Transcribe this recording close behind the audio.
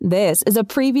This is a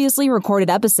previously recorded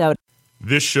episode.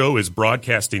 This show is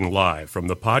broadcasting live from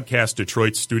the Podcast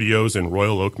Detroit studios in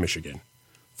Royal Oak, Michigan.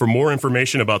 For more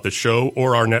information about the show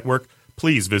or our network,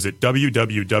 please visit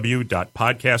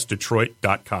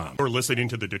www.podcastdetroit.com. You're listening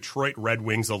to the Detroit Red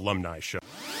Wings Alumni Show.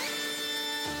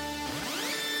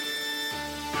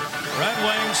 Red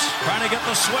Wings trying to get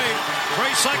the sweep.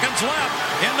 3 seconds left.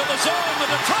 Into the zone. The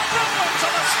Detroit Red Wings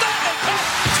are the Stanley Cup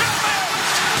champions.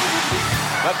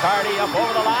 McCarty up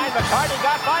over the line. McCarty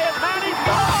got by his man. He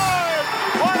scored!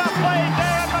 What a play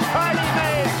Dan McCarty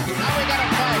made. Now we got a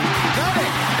fight. Got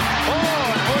it. Oh,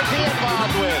 and who's he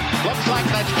involved with? Looks like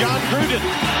that's John Gruden.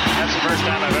 That's the first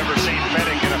time I've ever seen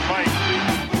Fedek in a fight.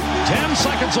 10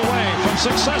 seconds away from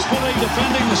successfully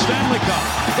defending the Stanley Cup.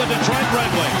 The Detroit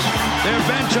Red Wings. Their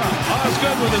bench up.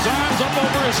 Osgood with his arms up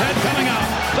over his head coming out.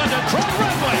 The Detroit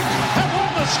Red Wings have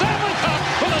won the Stanley Cup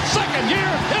for the second year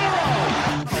in a row.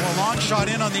 A long shot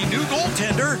in on the new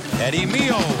goaltender, Eddie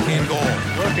Mio in goal.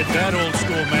 Look at that old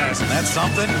school mask. That's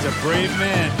something. He's a brave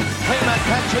man. Clayman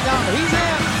catching up. He's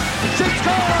in. 6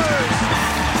 scores.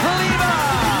 Kalina.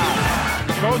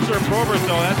 Koser and Probert,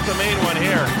 though, that's the main one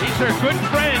here. These are good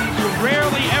friends. You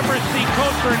rarely ever see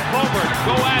Koser and Probert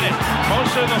go at it.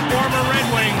 Most of the former Red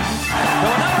Wings.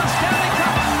 For another Stanley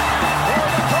Cup for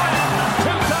Detroit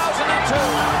 2002.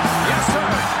 Yes, sir.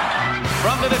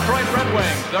 From the Detroit Red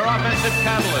Wings, their offensive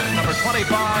catalyst, number 25,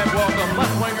 welcome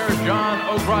left winger John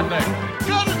Ogrodnik.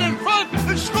 Got it in front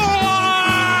and score!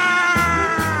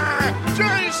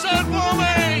 Jason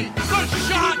Bowley, the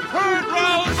shot heard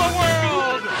round the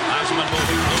world. Heisman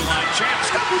moving blue line chance.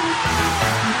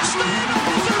 Stand up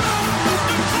as a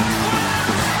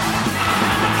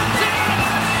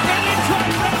The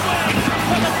Detroit Red Wings,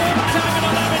 for the fourth time in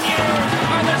 11 years,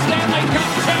 are the Stanley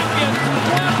Cup champions.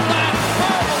 One last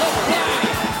marvelous play.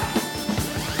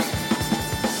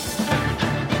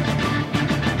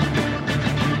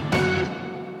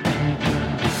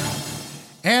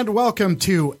 And welcome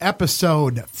to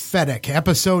episode Fedek,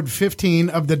 episode 15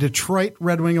 of the Detroit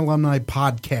Red Wing Alumni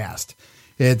Podcast.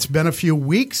 It's been a few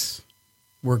weeks.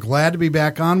 We're glad to be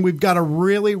back on. We've got a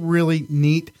really, really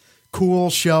neat,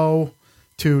 cool show,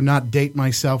 to not date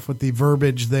myself with the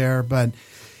verbiage there. But,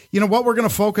 you know, what we're going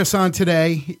to focus on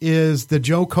today is the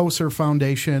Joe Koser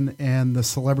Foundation and the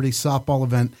celebrity softball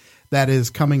event that is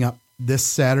coming up this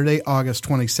Saturday, August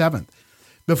 27th.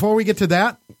 Before we get to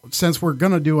that, since we're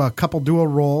going to do a couple dual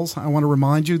roles, I want to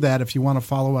remind you that if you want to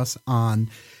follow us on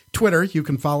Twitter, you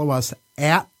can follow us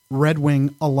at Red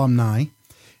Wing Alumni.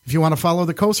 If you want to follow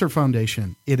the Koser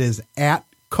Foundation, it is at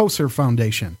Koser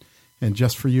Foundation. And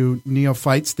just for you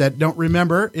neophytes that don't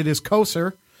remember, it is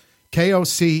Koser,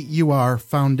 K-O-C-U-R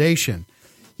Foundation.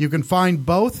 You can find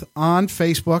both on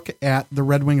Facebook at the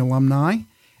Red Wing Alumni,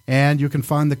 and you can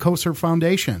find the Koser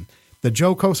Foundation, the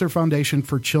Joe Koser Foundation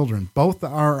for Children. Both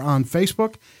are on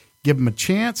Facebook. Give them a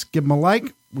chance. Give them a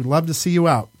like. We'd love to see you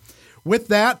out. With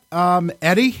that,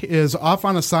 Eddie is off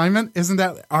on assignment. Isn't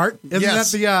that, Art? Isn't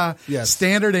Yes. that the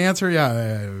standard answer?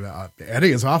 Yeah, Eddie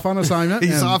is off on assignment.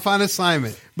 He's off on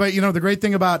assignment. But, you know, the great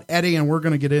thing about Eddie, and we're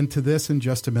going to get into this in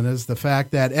just a minute, is the fact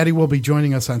that Eddie will be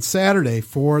joining us on Saturday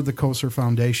for the Koser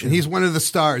Foundation. And he's one of the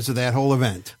stars of that whole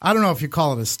event. I don't know if you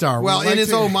call it a star. Well, in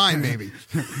his own mind, maybe.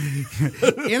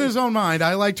 In his own mind,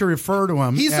 I like to refer to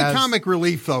him He's as the comic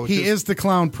relief, though. He is the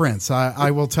clown prince. I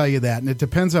will tell you that. And it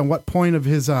depends on what point of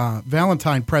his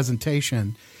Valentine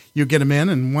presentation you get him in.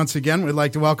 And once again, we'd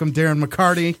like to welcome Darren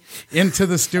McCarty into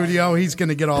the studio. He's going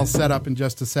to get all set up in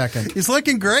just a second. He's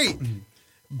looking great.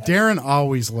 Darren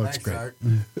always looks great. Art.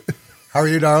 How are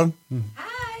you, darling?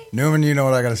 Hi. Newman, you know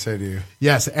what I got to say to you.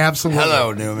 Yes, absolutely.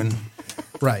 Hello, Newman.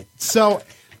 Right. So,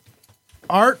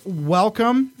 Art,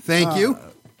 welcome. Thank you.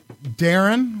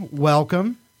 Darren,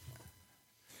 welcome.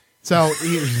 So,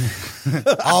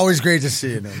 always great to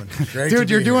see you, Newman. Dude,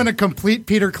 you're doing a complete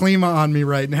Peter Klima on me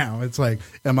right now. It's like,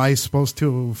 am I supposed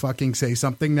to fucking say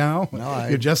something now? No,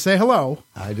 you just say hello.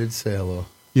 I did say hello.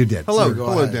 You did. Hello,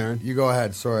 Hello, Darren. You go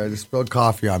ahead. Sorry, I just spilled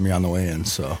coffee on me on the way in.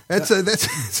 So That's a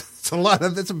lot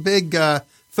of. That's a big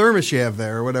thermos you have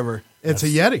there, or whatever. It's a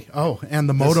Yeti. Oh, and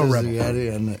the Moto this is Rebel. the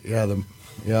Yeti, and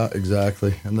yeah,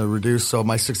 exactly. And the reduced. So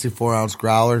my 64-ounce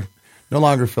growler, no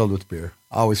longer filled with beer,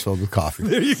 always filled with coffee.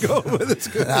 There you go. That's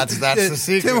good. That's the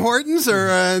secret. Tim Hortons or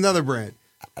another brand?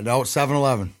 No,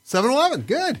 7-Eleven. 7-Eleven,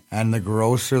 good. And the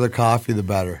grosser the coffee, the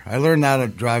better. I learned that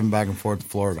at driving back and forth to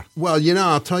Florida. Well,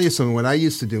 I'll tell you something. What I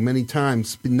used to do many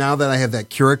times, now that I have that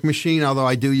Keurig machine, although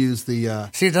I do use the...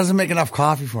 See, it doesn't make enough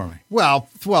coffee for me. Well,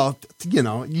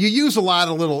 you use a lot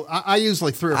of little... I use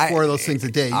like 3 or 4 of those things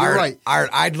a day. You're right. Art,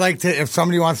 I'd like to, if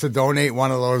somebody wants to donate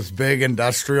one of those big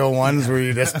industrial ones where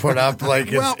you just put up like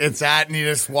it's at and you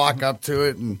just walk up to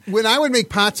it. And when I would make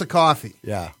pots of coffee...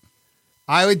 Yeah.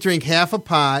 I would drink half a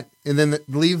pot and then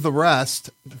leave the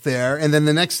rest there, and then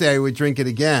the next day I would drink it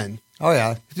again. Oh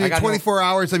yeah, 24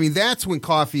 hours. I mean, that's when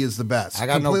coffee is the best. I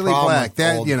got completely no problem black. with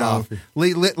That cold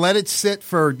coffee. Let it sit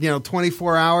for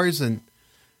 24 hours and.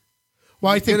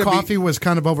 Well, I think coffee was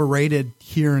kind of overrated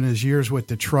here in his years with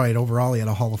Detroit. Overall, he had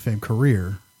a Hall of Fame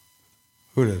career.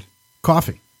 Who did?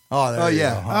 Coffee. Oh,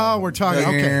 yeah. Oh, we're talking.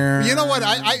 Okay. You know what?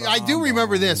 I do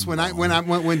remember this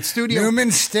when studio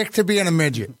Newman stick to being a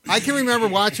midget. I can remember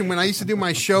watching when I used to do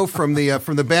my show from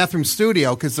the bathroom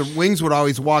studio because the Wings would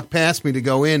always walk past me to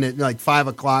go in at like 5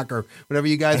 o'clock or whatever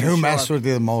you guys. And who messed with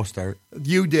you the most, Art?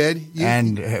 You did.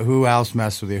 And who else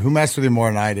messed with you? Who messed with you more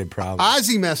than I did? Probably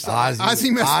Ozzy messed up.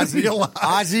 Ozzy messed with me a lot.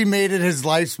 Ozzy made it his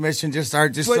life's mission.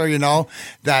 So you know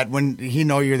that when he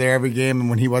know you're there every game, and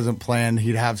when he wasn't playing,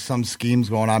 he'd have some schemes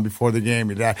going on before the game.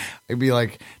 I'd be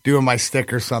like doing my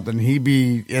stick or something. He'd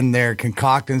be in there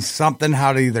concocting something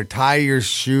how to either tie your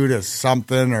shoe to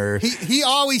something or he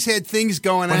always had things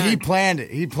going on. He planned it.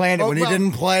 When he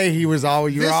didn't play, you were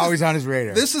always on his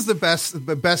radar. This is the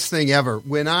best thing ever.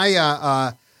 When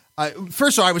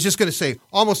first of all, I was just going to say,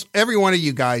 almost every one of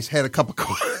you guys had a cup of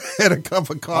coffee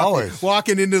Always.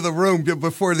 Walking into the room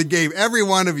before the game. Every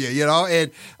one of you,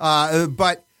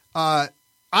 but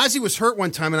Ozzy was hurt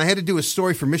one time, and I had to do a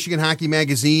story for Michigan Hockey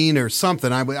Magazine or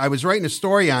something. I was writing a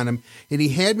story on him, and he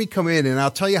had me come in, and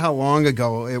I'll tell you how long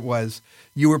ago it was.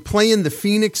 You were playing the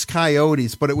Phoenix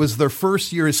Coyotes, but it was their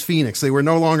first year as Phoenix. They were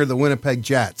no longer the Winnipeg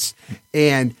Jets.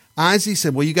 And Ozzy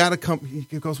said, well, you got to come.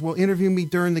 He goes, well, interview me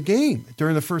during the game,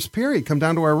 during the first period. Come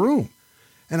down to our room.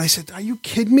 And I said, are you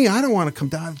kidding me? I don't want to come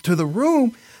down to the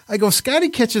room. I go, Scotty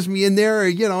catches me in there,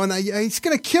 and he's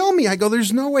going to kill me. I go,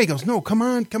 there's no way. He goes, no, come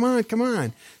on.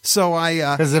 So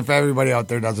because if everybody out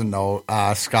there doesn't know,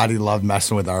 Scotty loved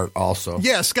messing with Art also.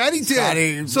 Yeah, Scotty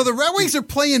did. So the Red Wings are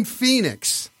playing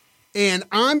Phoenix, and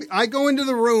I go into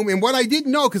the room, and what I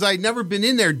didn't know, because I'd never been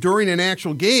in there during an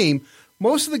actual game,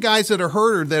 most of the guys that are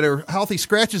hurt or that are healthy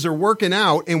scratches are working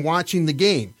out and watching the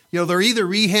game. They're either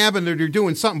rehabbing or they're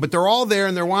doing something, but they're all there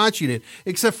and they're watching it,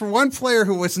 except for one player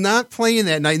who was not playing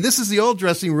that night. And this is the old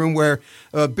dressing room where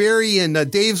Barry and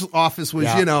Dave's office was,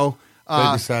 right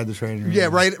beside the training room. Yeah,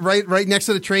 right next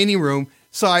to the training room.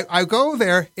 So I go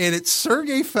there, and it's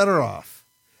Sergei Fedorov,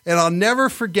 and I'll never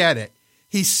forget it.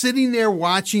 He's sitting there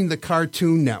watching the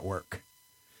Cartoon Network.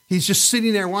 He's just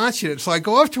sitting there watching it. So I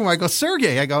go up to him. I go,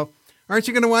 Sergei, aren't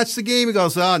you going to watch the game? He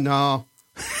goes, oh, no.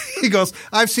 He goes,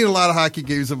 I've seen a lot of hockey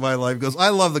games in my life. He goes, I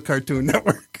love the Cartoon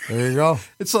Network. There you go.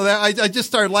 And so I just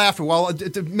started laughing. Well,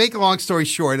 to make a long story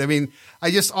short, I mean,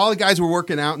 all the guys were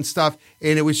working out and stuff.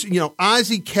 And it was,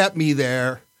 Ozzy kept me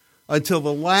there until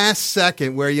the last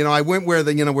second where, I went where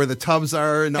the tubs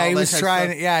are and all that he was trying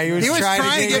to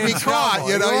get me caught.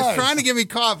 He was trying to get me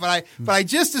caught, but I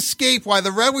just escaped while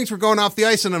the Red Wings were going off the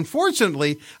ice. And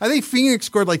unfortunately, I think Phoenix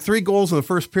scored like 3 goals in the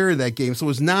first period of that game. So it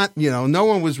was not, no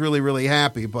one was really, really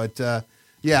happy. But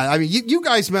yeah, I mean, you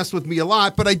guys messed with me a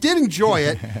lot, but I did enjoy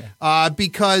it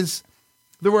because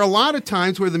there were a lot of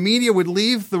times where the media would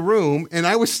leave the room and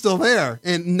I was still there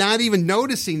and not even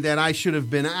noticing that I should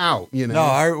have been out. No,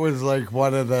 Art was like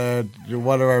one of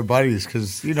our buddies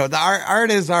because the art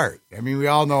is art. I mean, we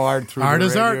all know Art through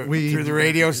through the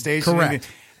radio station. Correct.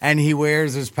 And he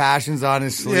wears his passions on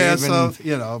his sleeve. Yeah,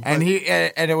 so and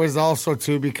it was also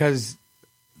too because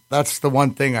that's the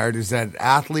one thing, Art, is that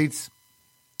athletes,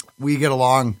 we get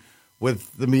along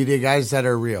with the media guys that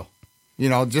are real.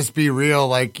 Just be real,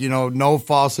 no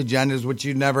false agendas, which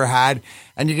you never had.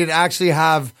 And you could actually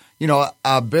have,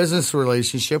 a business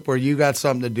relationship where you got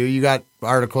something to do, you got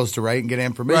articles to write and get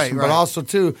information. Right. But also,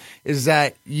 too, is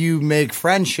that you make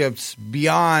friendships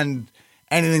beyond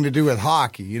anything to do with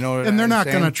hockey, and they're not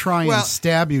going to try and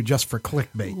stab you just for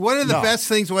clickbait. One of the best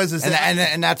things was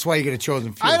and that's why you get a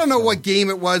chosen few. I don't know what game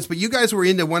it was, but you guys were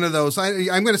into one of those. I'm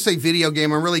going to say video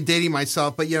game. I'm really dating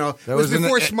myself, but it was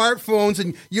before smartphones,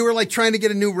 and you were like trying to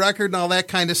get a new record and all that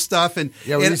kind of stuff. And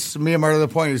me and Marta the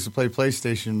Point used to play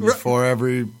PlayStation before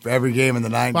every game in the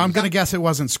 90s. Well, I'm going to guess it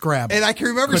wasn't Scrabble. And I can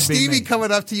remember Stevie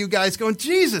coming up to you guys going,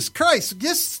 Jesus Christ,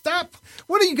 just stop.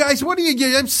 What are you guys?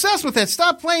 You're obsessed with that.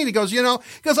 Stop playing. He goes,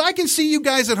 Because I can see you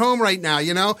guys at home right now,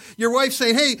 you know, your wife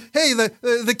saying, hey,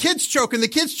 the kid's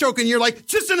choking. You're like,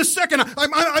 just in a second, I'm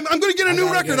going to get a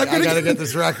new record. I got to get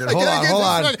this record. Hold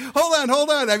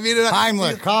on. I mean,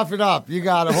 Heimlich, cough it up. You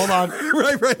got it. Hold on.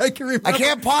 right. I can remember. I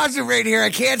can't pause it right here. I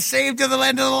can't save to the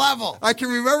end of the level. I can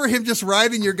remember him just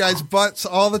riding your guys' butts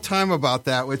all the time about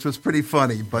that, which was pretty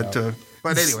funny. But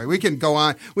anyway, we can go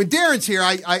on. When Darren's here,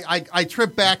 I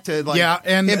trip back to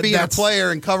him being a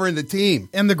player and covering the team.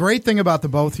 And the great thing about the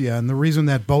both of you, and the reason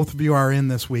that both of you are in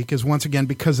this week, is once again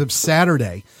because of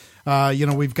Saturday.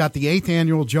 We've got the 8th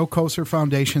annual Joe Kocur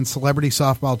Foundation Celebrity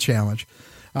Softball Challenge.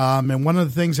 And one of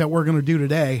the things that we're going to do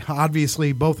today,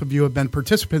 obviously both of you have been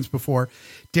participants before.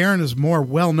 Darren is a more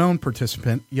well-known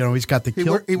participant. You know, he's got the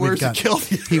kilt. He wears the kilt.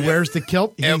 He wears the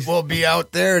kilt. It will be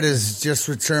out there. It is just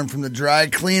returned from the dry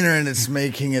cleaner, and it's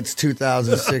making its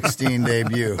 2016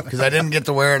 debut. Because I didn't get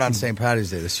to wear it on St.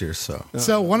 Paddy's Day this year.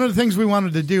 So one of the things we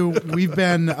wanted to do, we've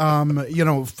been,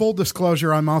 full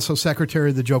disclosure, I'm also secretary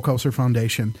of the Joe Kocur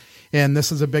Foundation. And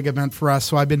this is a big event for us.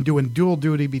 So I've been doing dual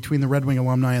duty between the Red Wing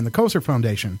Alumni and the Kocur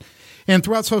Foundation. And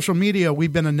throughout social media,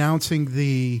 we've been announcing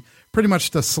pretty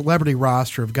much the celebrity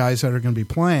roster of guys that are going to be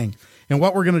playing. And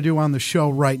what we're going to do on the show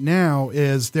right now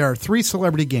is there are 3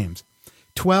 celebrity games,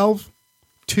 12,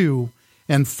 2,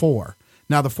 and 4.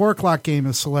 Now, the 4 o'clock game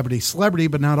is celebrity,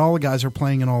 but not all the guys are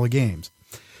playing in all the games.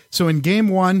 So in game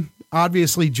 1,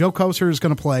 obviously, Joe Kocur is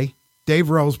going to play, Dave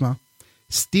Rosema,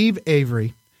 Steve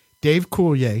Avery, Dave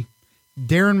Coulier,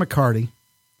 Darren McCarty,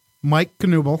 Mike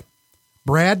Knubel,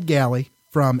 Brad Galley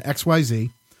from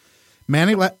XYZ,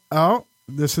 Manny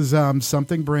this is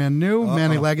something brand new. Uh-oh.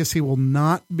 Manny Legacy will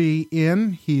not be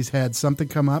in. He's had something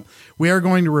come up. We are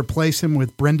going to replace him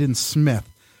with Brendan Smith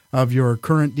of your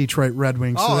current Detroit Red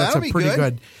Wings. So that's a pretty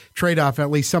good trade-off.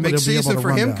 At least somebody will be able to run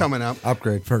for him coming up.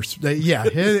 Upgrade first. Yeah,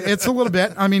 it's a little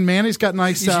bit. I mean, Manny's got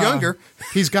nice. He's younger.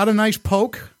 He's got a nice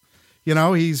poke. You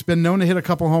know, he's been known to hit a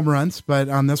couple home runs, but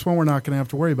on this one, we're not going to have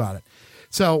to worry about it.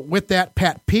 So with that,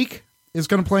 Pat Peake is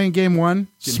going to play in game 1.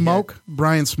 Smoke,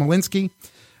 Brian Smolinski.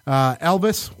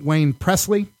 Elvis, Wayne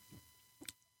Presley,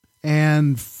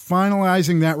 and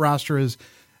finalizing that roster is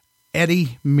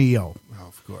Eddie Mio. Oh,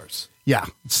 of course. Yeah,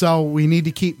 so we need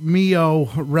to keep Mio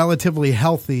relatively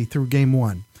healthy through game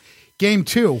 1. Game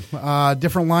 2,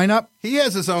 different lineup. He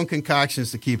has his own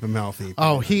concoctions to keep him healthy.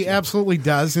 Oh, he absolutely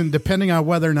does, and depending on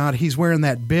whether or not he's wearing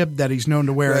that bib that he's known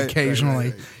to wear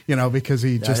occasionally, you know, because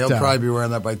he'll probably be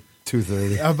wearing that by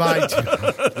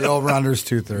 2:30. The old runner's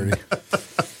 2:30.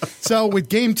 So with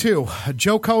game 2,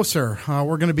 Joe Kocur,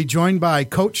 we're going to be joined by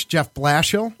Coach Jeff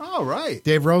Blashill. All right.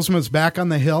 Dave Rosema's back on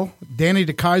the hill. Danny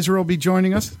DeKaiser will be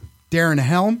joining us. Darren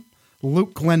Helm,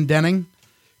 Luke Glendenning.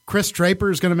 Chris Draper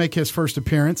is going to make his first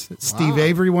appearance. Steve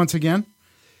Avery once again.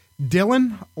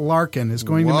 Dylan Larkin is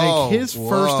going to make his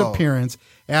first appearance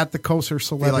at the Kocur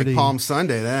Celebrity. Like Palm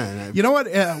Sunday then. You know what?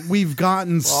 We've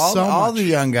gotten all the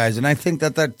young guys, and I think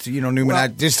that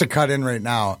Newman, just to cut in right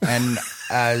now, and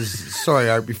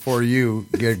Art, before you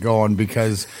get going,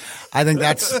 because I think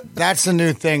that's a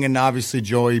new thing, and obviously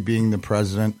Joey being the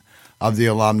president of the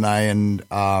alumni, and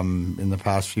in the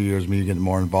past few years, me getting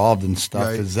more involved and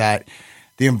stuff, is that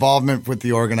the involvement with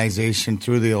the organization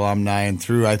through the alumni and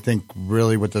through, I think,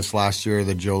 really with this last year,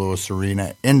 the Joe Louis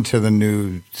Arena into the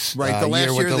new the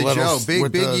last year of the Joe,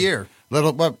 big year.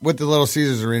 But with the Little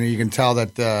Caesars Arena, you can tell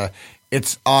that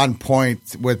it's on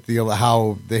point with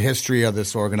how the history of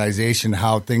this organization,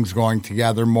 how things going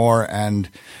together more, and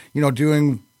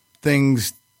doing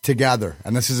things together.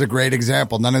 And this is a great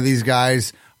example. None of these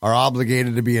guys are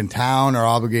obligated to be in town or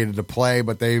obligated to play,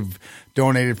 but they've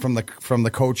donated from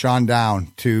the coach on down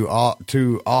to all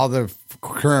the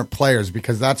current players,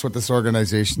 because that's what this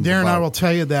organization is about. Darren, I will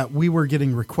tell you that we were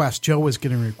getting requests. Joe was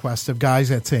getting requests of guys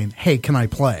that saying, "Hey, can I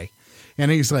play?" And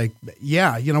he's like,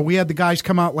 "Yeah, we had the guys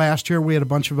come out last year. We had a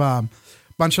bunch of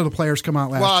the players come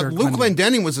out last year." Luke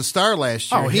Glendenning was a star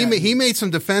last year. He made some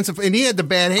defensive, and he had the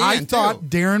bad hand. I thought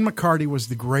Darren McCarty was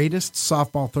the greatest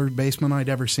softball third baseman I'd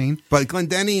ever seen. But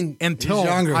Glendenning, he's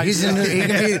younger.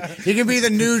 He can be the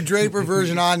new Draper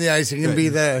version on the ice. He can be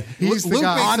he's the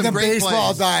guy on the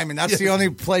baseball diamond. That's the only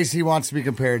place he wants to be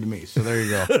compared to me. So there you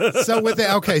go. So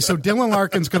so Dylan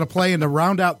Larkin's going to play, and to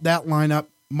round out that lineup,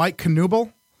 Mike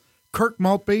Knubel, Kirk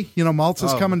Maltby. Maltz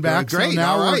is coming back. Great. So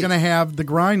now we're going to have the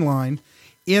grind line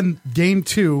in game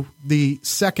 2, the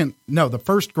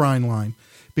first grind line,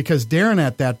 because Darren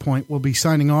at that point will be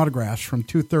signing autographs from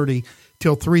 2:30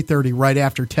 till 3:30 right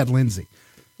after Ted Lindsay.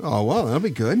 Oh, well, that'll be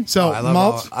good. So I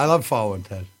love following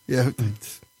Ted. Yeah.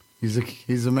 He's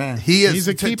a man. He is. He's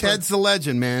a keeper. Ted's the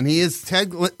legend, man. He is.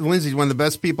 Ted Lindsay's one of the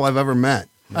best people I've ever met.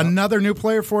 Another new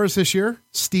player for us this year,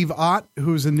 Steve Ott,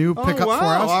 who's a new pickup for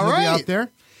us. He'll be out there.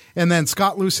 And then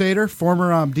Scott Lusader,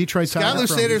 former Detroit Tiger. Scott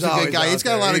Lusader's a good guy. He's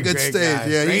got a lot of good stage.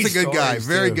 Yeah, he's a good guy.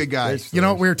 Very good guy. You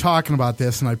know, we were talking about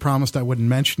this, and I promised I wouldn't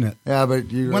mention it. Yeah,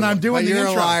 but when I'm doing the you're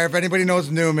intro, a liar. If anybody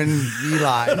knows Newman, he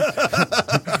lies.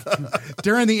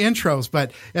 During the intros,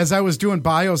 but as I was doing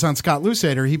bios on Scott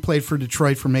Lusader, he played for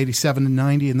Detroit from 87 to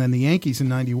 90 and then the Yankees in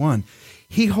 91.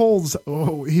 He's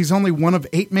only one of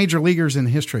 8 major leaguers in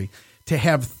history to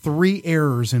have 3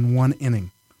 errors in 1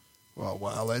 inning.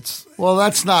 Well,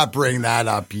 let's not bring that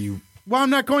up. Well, I'm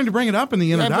not going to bring it up in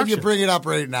the introduction. But you bring it up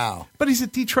right now. But he's a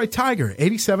Detroit Tiger,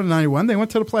 87 to 91. They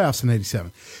went to the playoffs in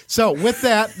 87. So with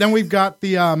that, then we've got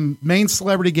the main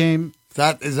celebrity game.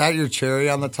 Is that your cherry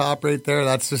on the top right there?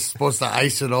 That's just supposed to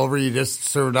ice it over. You just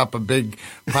served up a big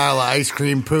pile of ice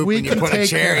cream poop and you put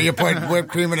you put whipped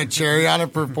cream and a cherry on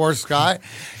it for poor Scott.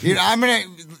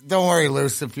 Don't worry,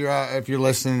 Luce, if you're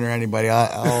listening or anybody,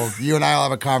 you and I'll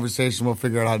have a conversation. We'll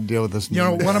figure out how to deal with this.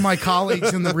 One of my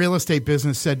colleagues in the real estate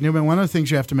business said, Newman, one of the things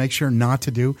you have to make sure not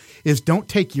to do is don't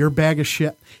take your bag of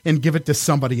shit and give it to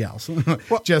somebody else.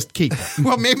 Just keep it.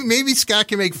 Well, maybe Scott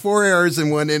can make 4 errors in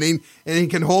 1 inning and he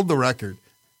can hold the record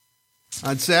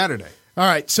on Saturday. All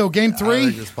right, so game 3. I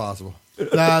think it's possible.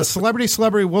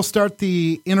 Celebrity. We'll start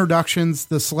the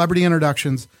celebrity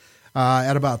introductions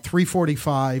at about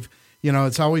 3:45.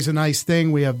 It's always a nice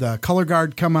thing. We have the color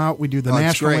guard come out. We do the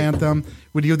national anthem.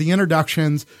 We do the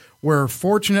introductions. We're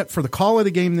fortunate for the call of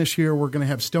the game this year. We're going to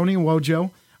have Stoney and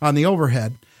Wojo on the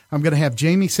overhead. I'm going to have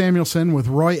Jamie Samuelson with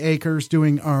Roy Akers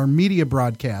doing our media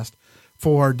broadcast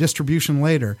for distribution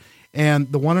later.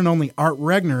 And the one and only Art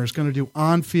Regner is going to do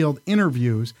on-field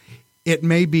interviews. It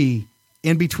may be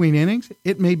in between innings.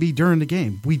 It may be during the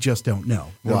game. We just don't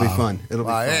know. It'll be fun. It'll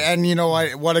be fun. And you know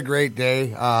what? What a great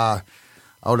day.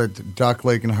 Out at Duck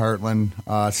Lake in Heartland.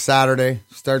 Saturday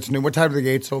starts noon. What time do the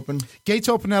gates open? Gates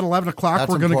open at 11 o'clock.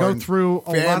 We're going to go through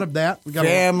a lot of that. We got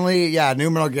family,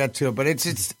 Newman will get to it. But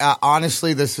it's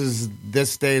honestly,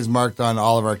 this day is marked on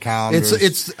all of our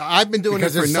calendars. I've been doing it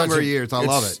for a number of years. I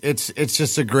love it. It's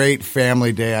just a great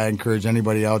family day. I encourage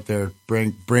anybody out there,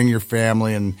 bring your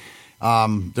family. And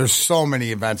there's so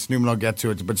many events. Newman will get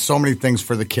to it. But so many things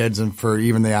for the kids and for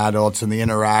even the adults and the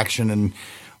interaction. And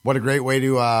what a great way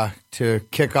to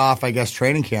kick off, I guess,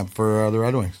 training camp for the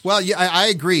Red Wings. Well, yeah, I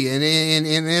agree. And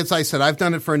as I said, I've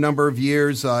done it for a number of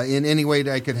years in any way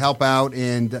that I could help out.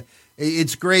 And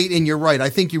it's great. And you're right. I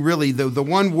think you really, the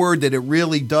one word that it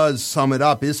really does sum it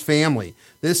up is family.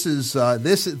 There's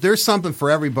something for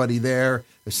everybody there.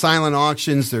 There's silent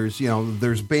auctions.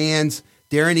 There's bands.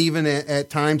 Darren even at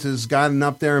times has gotten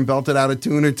up there and belted out a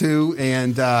tune or two.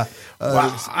 And I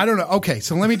don't know. Okay,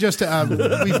 so let me just we've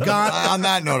got on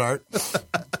that note, Art.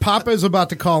 Papa is about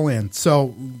to call in,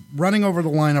 so running over the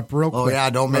lineup real quick. Oh yeah,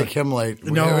 don't make him late.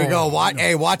 No, here we go.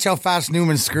 Watch how fast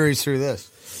Newman scurries through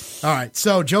this. All right,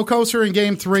 so Joe Koser in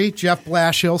Game 3, Jeff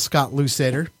Blashill, Scott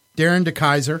Lusader, Darren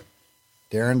DeKaiser.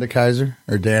 Darren DeKaiser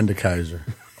or Dan DeKaiser?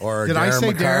 Or did Darren I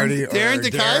say McCarty Darren or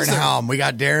DeKaiser? Darren Helm. We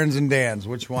got Darrens and Dans.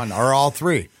 Which one? Or all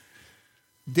 3?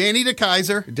 Danny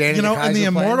DeKaiser. In the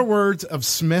immortal words of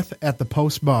Smith at the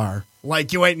post bar,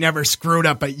 like you ain't never screwed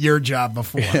up at your job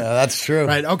before. Yeah, that's true.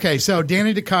 Right, okay, so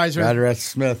Danny DeKaiser. God rest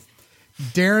Smith.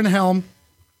 Darren Helm,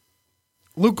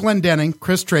 Luke Glendenning,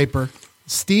 Chris Draper,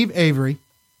 Steve Avery,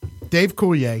 Dave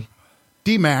Coulier,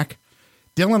 D-Mac,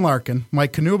 Dylan Larkin,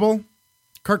 Mike Knubel,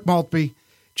 Kirk Maltby,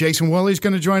 Jason Woolley's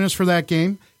going to join us for that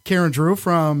game. Karen Drew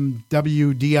from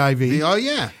WDIV. Oh,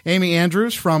 yeah. Amy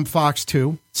Andrews from Fox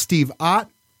 2. Steve Ott,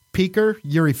 Peaker.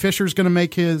 Yuri Fisher's going to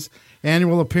make his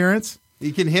annual appearance.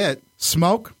 He can hit.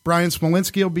 Smoke. Brian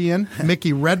Smolinski will be in.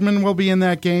 Mickey Redmond will be in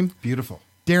that game. Beautiful.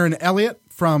 Darren Elliott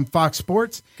from Fox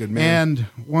Sports. Good man. And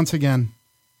once again,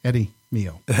 Eddie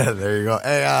Mio. There you go.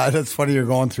 Hey, that's funny you're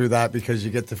going through that because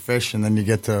you get to Fish and then you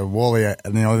get to Woolley.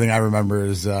 And the only thing I remember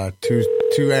is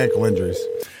two ankle injuries.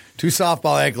 2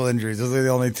 softball ankle injuries. Those are the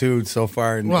only 2 so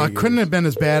far. Well, it couldn't have been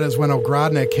as bad as when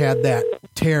Ogrodnik had that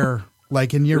tear,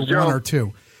 like in year 1 or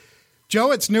 2.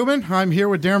 Joe, it's Newman. I'm here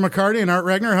with Darren McCarty and Art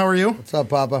Regner. How are you? What's up,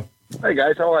 Papa? Hey,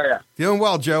 guys. How are you? Doing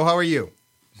well, Joe. How are you?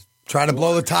 Trying to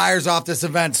blow the tires off this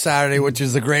event Saturday, which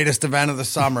is the greatest event of the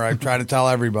summer. I try to tell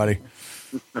everybody.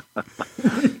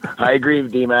 I agree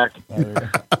with D-Mac.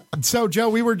 So, Joe,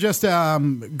 we were just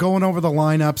going over the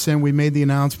lineups, and we made the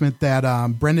announcement that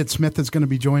Brendan Smith is going to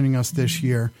be joining us this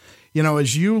year.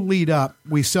 As you lead up,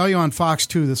 we saw you on Fox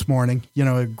 2 this morning.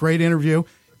 A great interview.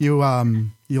 You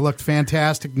looked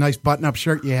fantastic. Nice button-up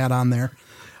shirt you had on there.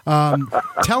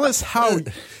 Tell us how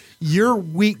your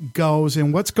week goes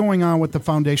and what's going on with the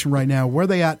foundation right now, where are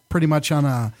they at pretty much on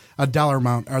a dollar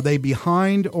amount? Are they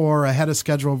behind or ahead of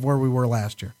schedule of where we were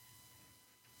last year?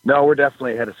 No, we're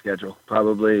definitely ahead of schedule.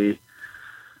 Probably,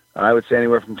 I would say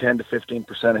anywhere from 10 to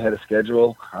 15% ahead of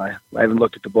schedule. I haven't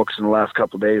looked at the books in the last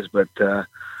couple of days, but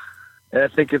I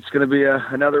think it's going to be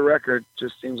another record.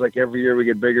 Just seems like every year we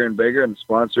get bigger and bigger, and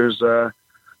sponsors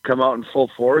come out in full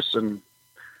force. And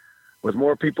with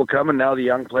more people coming, now the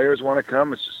young players want to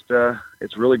come. It's just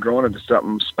it's really growing into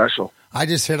something special. I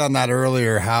just hit on that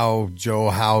earlier, how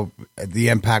the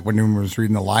impact when Newman was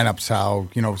reading the lineups, how,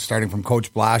 starting from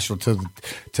Coach Blashill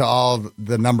to all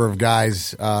the number of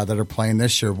guys that are playing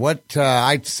this year. What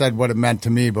I said what it meant to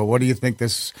me, but what do you think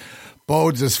this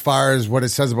bodes as far as what it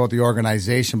says about the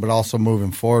organization, but also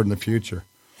moving forward in the future?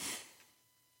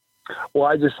 Well,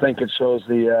 I just think it shows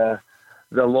the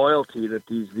loyalty that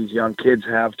these young kids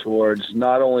have towards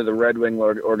not only the Red Wing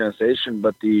organization,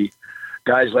 but the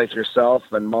guys like yourself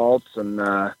and Maltz and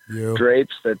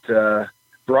Drapes that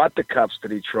brought the Cups to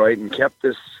Detroit and kept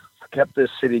this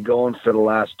city going for the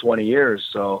last 20 years.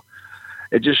 So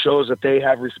it just shows that they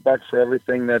have respect for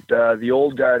everything that the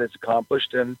old guard has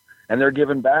accomplished, and they're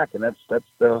giving back. And that's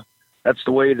the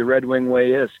way the Red Wing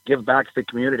way is: give back to the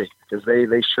community, because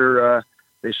they sure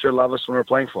love us when we're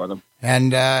playing for them.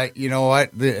 And you know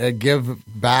what? Give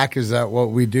back is that what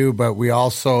we do, but we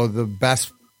also, the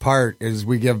best part is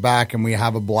we give back and we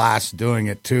have a blast doing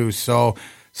it too. So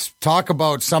talk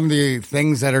about some of the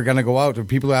things that are going to go out to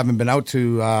people who haven't been out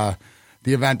to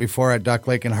the event before at Duck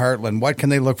Lake and Heartland. What can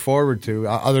they look forward to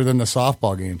other than the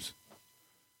softball games?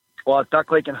 Well, at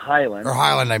Duck Lake and Highland. Or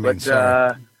Highland, I mean.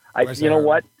 But you know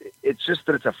what? It's just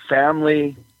that it's a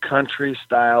family country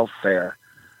style fair.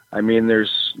 I mean,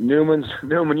 there's Newman,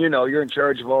 you're in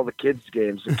charge of all the kids'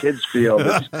 games, the kids' field.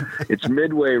 It's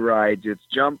midway rides, it's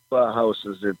jump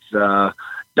houses, it's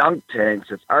dunk tanks,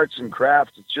 it's arts and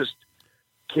crafts. It's just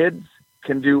kids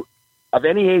can do, of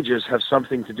any ages, have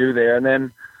something to do there. And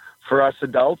then for us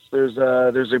adults, there's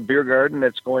a beer garden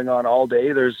that's going on all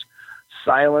day. There's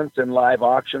silent and live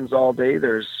auctions all day.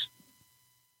 There's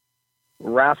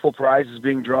raffle prizes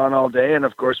being drawn all day, and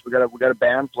of course we got a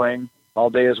band playing all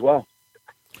day as well.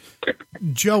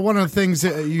 Joe, one of the things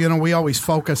that, we always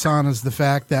focus on is the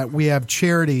fact that we have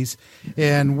charities,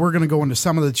 and we're going to go into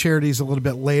some of the charities a little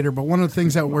bit later. But one of the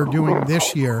things that we're doing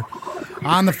this year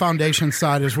on the foundation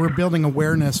side is we're building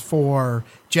awareness for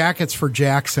Jackets for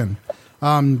Jackson.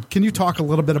 Can you talk a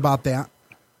little bit about that?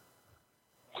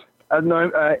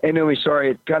 No,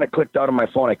 sorry, it kind of clicked out on my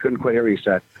phone. I couldn't quite hear what you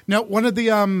said. No, one of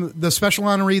the special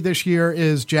honoree this year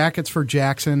is Jackets for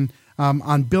Jackson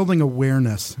on building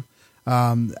awareness.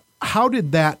 How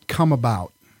did that come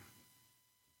about?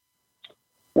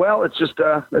 Well, it's just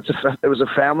it was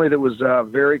a family that was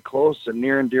very close and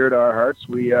near and dear to our hearts.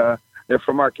 They're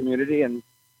from our community, and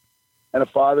a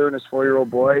father and his 4-year-old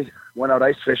boy went out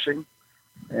ice fishing,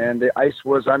 and the ice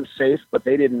was unsafe, but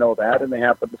they didn't know that, and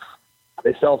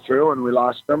they fell through, and we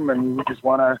lost them, and we just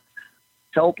want to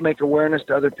help make awareness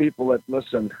to other people that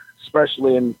listen,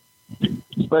 especially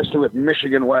with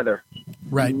Michigan weather.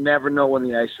 Right. You never know when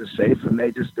the ice is safe, and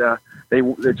they just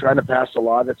they're trying to pass a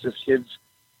law that says kids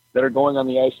that are going on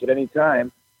the ice at any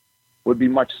time would be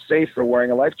much safer wearing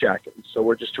a life jacket. So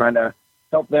we're just trying to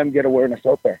help them get awareness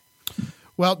out there.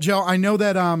 Well, Joe, I know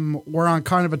that we're on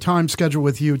kind of a time schedule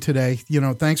with you today.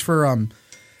 Thanks for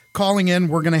calling in.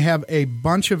 We're going to have a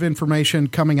bunch of information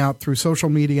coming out through social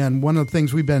media, and one of the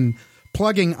things we've been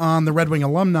plugging on the Red Wing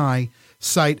Alumni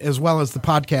site as well as the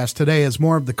podcast today is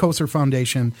more of the Koser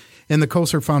Foundation and the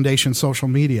Koser Foundation social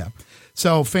media.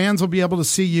 So fans will be able to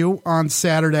see you on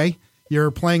Saturday.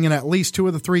 You're playing in at least 2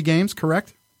 of the 3 games,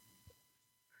 correct?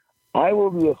 I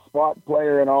will be a spot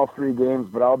player in all 3 games,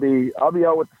 but I'll be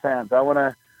out with the fans. I want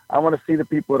to see the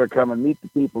people that are coming, meet the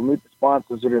people, meet the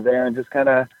sponsors that are there, and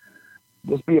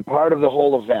just be a part of the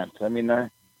whole event. I mean,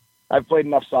 I've played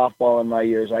enough softball in my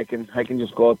years. I can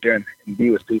just go out there and be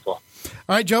with people.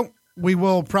 All right, Joe. We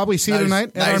will probably see you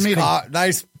tonight at our meeting.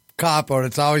 Nice cop-out.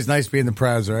 It's always nice being the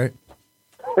Prez, right?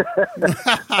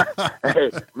 Hey,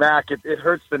 Mac, it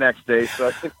hurts the next day.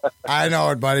 So I know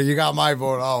it, buddy. You got my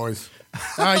vote always.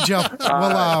 All right, Joe.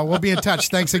 We'll be in touch.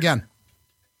 Thanks again.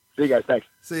 See you guys. Thanks.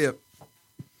 See you.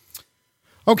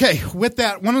 Okay, with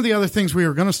that, one of the other things we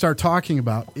were going to start talking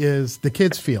about is the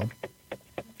kids' field,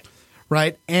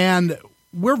 right? And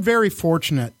we're very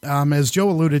fortunate, as Joe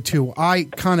alluded to, I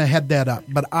kind of head that up,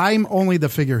 but I'm only the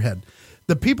figurehead.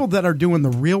 The people that are doing the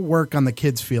real work on the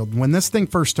kids' field, when this thing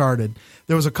first started,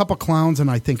 there was a couple clowns and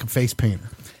I think a face painter.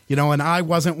 And I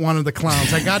wasn't one of the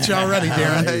clowns. I got you already,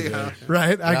 Darren.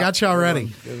 Right? I got you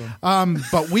already.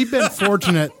 But we've been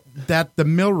fortunate that the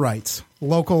Millwrights,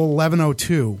 Local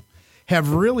 1102,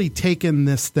 have really taken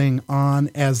this thing on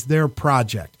as their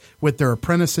project with their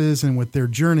apprentices and with their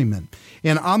journeymen.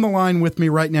 And on the line with me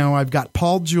right now, I've got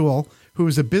Paul Jewell, who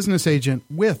is a business agent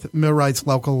with Millwrights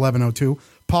Local 1102.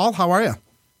 Paul, how are you?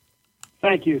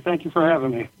 Thank you. Thank you for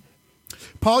having me.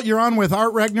 Paul, you're on with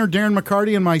Art Regner, Darren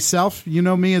McCarty, and myself. You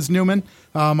know me as Newman.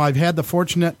 I've had the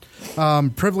fortunate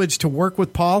privilege to work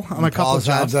with Paul on a couple of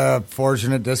jobs. Paul's had the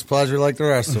fortunate displeasure, like the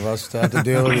rest of us, to have to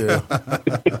deal with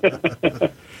you.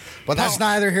 But that's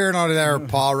neither here nor there,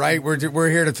 Paul. Right? We're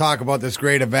here to talk about this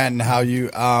great event and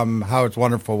how it's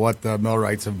wonderful what the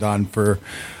Millwrights have done for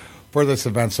this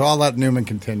event. So I'll let Newman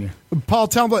continue. Paul,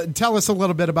 tell us a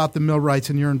little bit about the Millwrights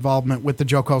and your involvement with the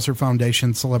Joe Koser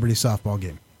Foundation Celebrity Softball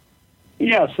Game.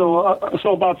 Yeah, so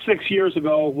about 6 years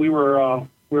ago, we were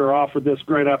offered this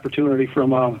great opportunity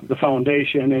from the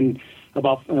foundation, and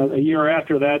about a year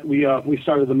after that, we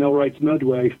started the Millwrights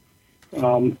Midway,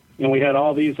 and we had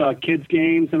all these kids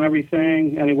games and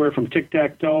everything, anywhere from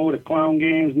tic-tac-toe to clown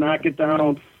games, knock it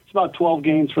down. It's about 12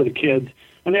 games for the kids,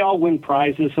 and they all win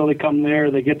prizes. So they come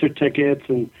there, they get their tickets,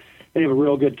 and they have a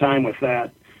real good time with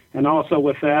that. And also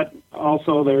with that,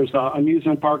 there's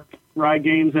amusement park ride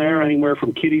games there, anywhere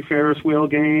from kiddie Ferris wheel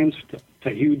games to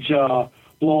huge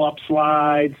blow-up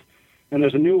slides. And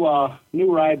there's a new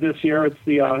ride this year.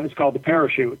 It's called the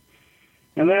Parachute.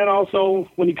 And then also,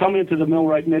 when you come into the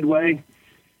Millwright Midway,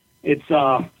 it's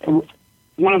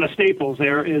one of the staples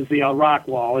there is the rock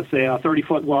wall. It's a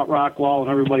 30-foot rock wall, and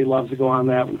everybody loves to go on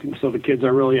that. So the kids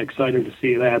are really excited to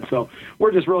see that. So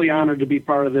we're just really honored to be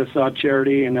part of this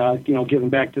charity and giving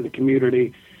back to the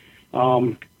community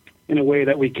in a way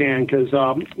that we can. Because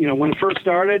when it first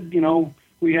started,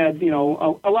 we had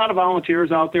a lot of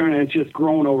volunteers out there, and it's just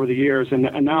grown over the years. And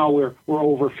now we're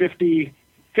over 50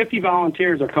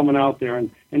 volunteers are coming out there,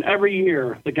 and every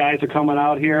year the guys are coming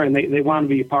out here, and they want to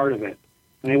be a part of it.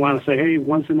 And they want to say, hey,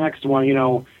 when's the next one?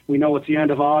 We know it's the end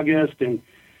of August, and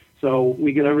so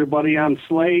we get everybody on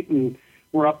slate, and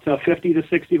we're up to 50 to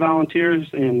 60 volunteers,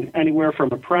 and anywhere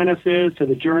from apprentices to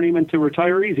the journeymen to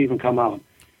retirees even come out.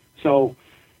 So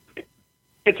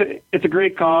it's a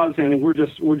great cause, and we're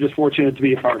just fortunate to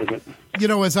be a part of it.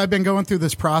 As I've been going through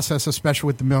this process, especially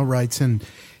with the Millwrights and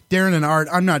Darren and Art,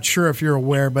 I'm not sure if you're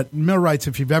aware, but Millwrights,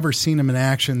 if you've ever seen them in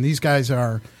action, these guys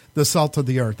are the salt of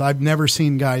the earth. I've never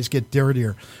seen guys get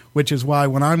dirtier, which is why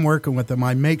when I'm working with them,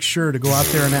 I make sure to go out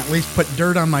there and at least put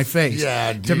dirt on my face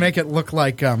to make it look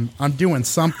like I'm doing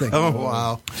something. Oh,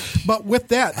 wow. But with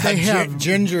that, they have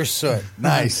ginger soot.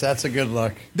 Nice. That's a good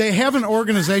look. They have an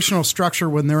organizational structure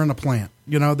when they're in a plant.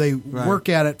 They work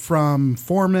at it from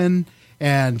foreman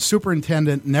and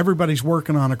superintendent, and everybody's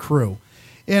working on a crew.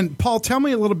 And, Paul, tell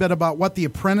me a little bit about what the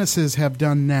apprentices have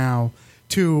done now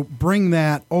to bring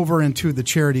that over into the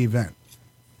charity event.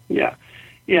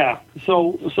 Yeah.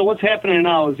 So what's happening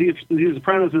now is these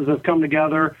apprentices have come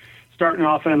together, starting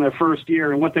off in their first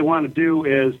year, and what they want to do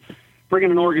is bring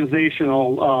in an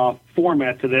organizational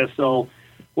format to this. So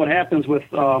what happens with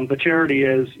the charity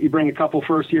is you bring a couple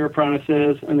first-year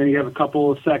apprentices, and then you have a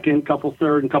couple of second, couple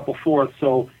third, and couple fourth.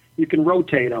 So you can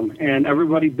rotate them, and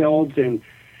everybody builds, and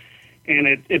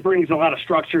it brings a lot of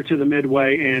structure to the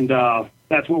Midway, and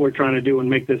that's what we're trying to do and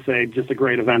make this just a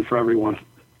great event for everyone.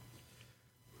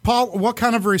 Paul, what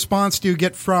kind of a response do you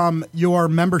get from your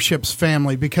membership's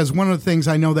family? Because one of the things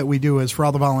I know that we do is for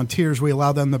all the volunteers, we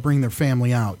allow them to bring their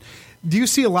family out. Do you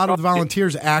see a lot of the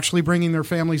volunteers actually bringing their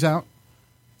families out?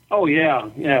 Oh, yeah.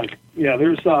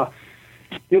 There's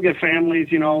you'll get families,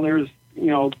 there's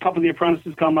a couple of the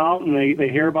apprentices come out and they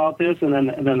hear about this, and then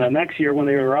the next year when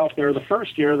they were out there, the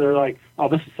first year, they're like, oh,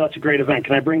 this is such a great event.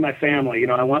 Can I bring my family?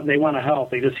 They want to help.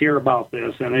 They just hear about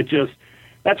this, and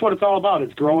that's what it's all about.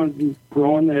 It's growing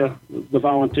the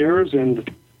volunteers,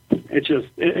 and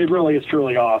it really is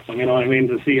truly awesome. You know what I mean,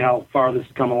 to see how far this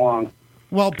has come along.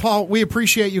 Well, Paul, we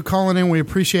appreciate you calling in. We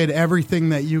appreciate everything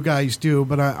that you guys do,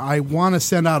 but I want to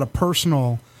send out a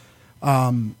personal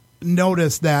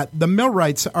notice that the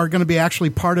Millwrights are going to be actually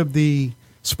part of the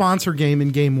sponsor game in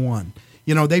Game 1.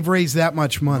 They've raised that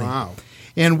much money. Wow.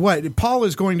 And Paul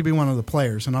is going to be one of the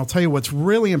players. And I'll tell you what's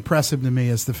really impressive to me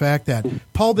is the fact that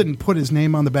Paul didn't put his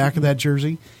name on the back of that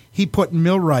jersey. He put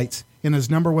Millwrights, and his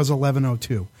number was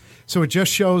 1102. So it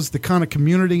just shows the kind of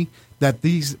community that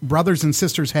these brothers and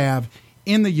sisters have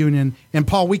in the union. And,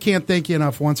 Paul, we can't thank you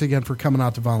enough once again for coming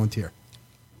out to volunteer.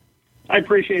 I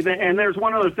appreciate that. And there's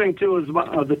one other thing, too, is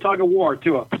about, the tug of war,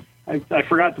 too. I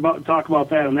forgot to talk about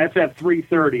that, and that's at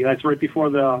 3:30. That's right before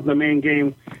the main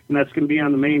game, and that's going to be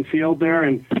on the main field there.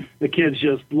 And the kids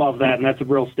just love that, and that's a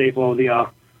real staple of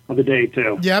the day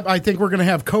too. Yep, I think we're going to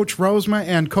have Coach Rosema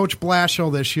and Coach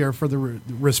Blashill this year for the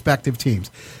respective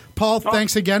teams. Paul,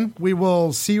 thanks again. We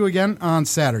will see you again on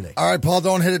Saturday. All right, Paul,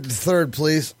 don't hit it to third,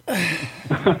 please.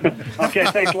 Okay,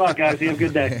 thanks a lot, guys. You have a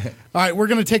good day. All right, we're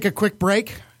going to take a quick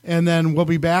break, and then we'll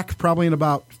be back probably in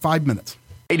about 5 minutes.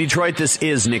 Hey, Detroit, this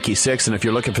is Nikki Sixx, and if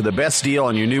you're looking for the best deal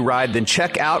on your new ride, then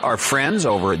check out our friends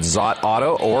over at Zott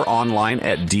Auto or online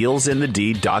at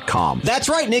dealsinthed.com. That's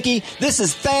right, Nikki. This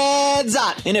is Thad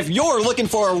Zott, and if you're looking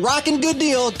for a rockin' good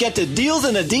deal, get to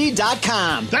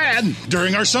dealsinthed.com. Thad,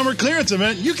 during our summer clearance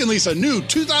event, you can lease a new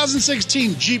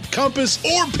 2016 Jeep Compass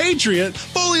or Patriot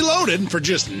fully loaded for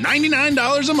just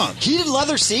 $99 a month. Heated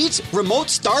leather seats, remote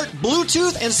start,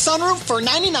 Bluetooth, and sunroof for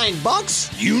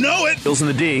 $99? You know it.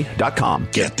 dealsinthed.com.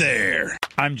 Get there.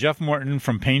 I'm Jeff Morton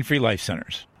from Pain Free Life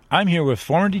Centers. I'm here with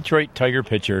former Detroit Tiger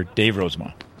pitcher Dave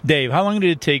Rosema. Dave, how long did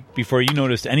it take before you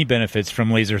noticed any benefits from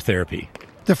laser therapy?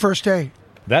 The first day.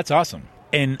 That's awesome.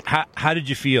 And how did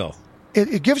you feel?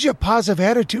 It gives you a positive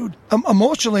attitude.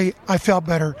 Emotionally, I felt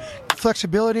better.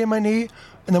 Flexibility in my knee,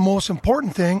 and the most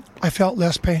important thing, I felt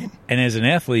less pain. And as an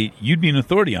athlete, you'd be an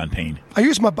authority on pain. I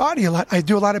use my body a lot. I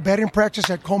do a lot of batting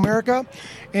practice at Comerica,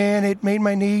 and it made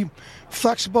my knee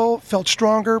flexible, felt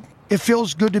stronger. It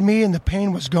feels good to me, and the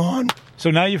pain was gone. So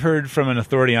now you've heard from an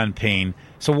authority on pain.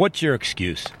 So what's your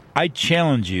excuse? I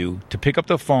challenge you to pick up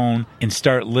the phone and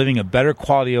start living a better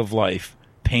quality of life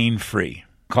pain-free.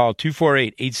 Call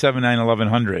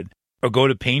 248-879-1100 or go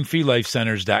to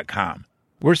painfreelifecenters.com.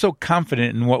 We're so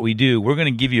confident in what we do, we're going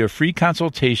to give you a free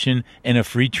consultation and a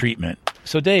free treatment.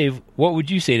 So, Dave, what would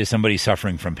you say to somebody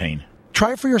suffering from pain?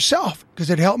 Try it for yourself, because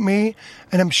it helped me,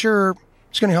 and I'm sure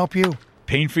it's going to help you.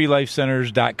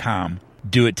 painfreelifecenters.com.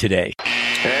 Do it today.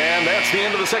 And that's the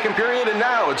end of the second period, and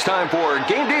now it's time for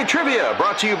Game Day Trivia,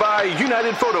 brought to you by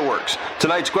United Photo Works.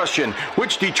 Tonight's question,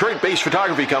 which Detroit-based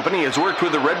photography company has worked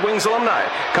with the Red Wings alumni?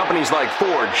 Companies like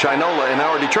Ford, Shinola, and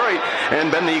Our Detroit,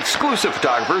 and been the exclusive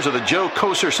photographers of the Joe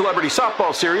Kocur Celebrity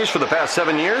Softball Series for the past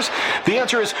 7 years? The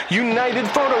answer is United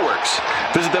Photo Works.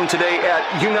 Visit them today at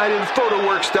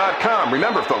UnitedPhotoWorks.com.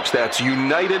 Remember, folks, that's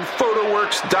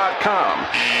UnitedPhotoWorks.com.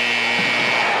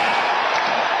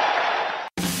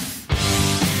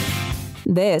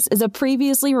 This is a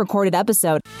previously recorded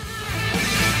episode.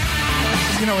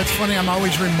 You know, it's funny. I'm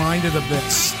always reminded of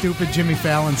that stupid Jimmy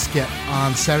Fallon skit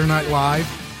on Saturday Night Live.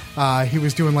 He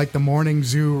was doing like the morning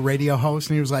zoo radio host,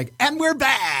 and he was like, "And we're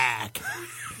back."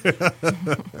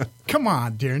 Come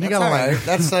on, Darren. You got to like it.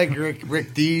 That's like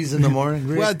Rick Dees in the morning.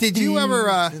 Rick well, did you ever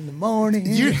in the morning?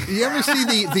 You ever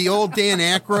see the old Dan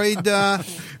Aykroyd?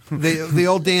 The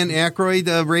old Dan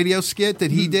Aykroyd radio skit that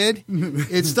he did.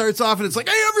 It starts off and it's like,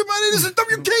 "Hey everybody, this is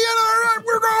WKNR.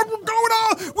 We're going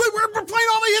on. We're playing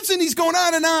all the hits," and he's going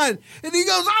on, and he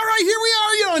goes, "All right, here we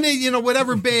are, and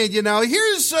whatever band,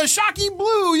 here's Shocking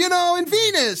Blue, and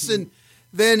Venus," and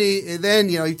then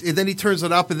he turns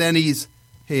it up, and then he's,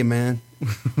 "Hey man,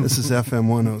 this is FM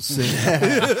 106."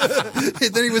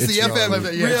 And then he was the FM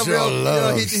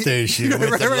love station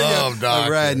with the love doctor.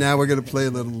 All right, now we're going to play a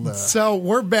little. So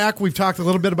we're back. We've talked a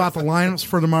little bit about the lineups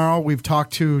for tomorrow. We've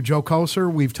talked to Joe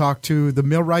Kocur. We've talked to the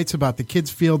Millwrights about the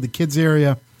kids' field, the kids'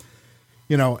 area.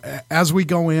 As we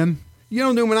go in.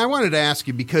 Newman, I wanted to ask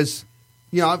you because,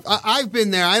 I've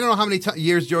been there. I don't know how many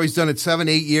years Joey's done it, 7,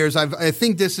 8 years. I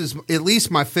think this is at least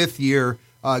my 5th year.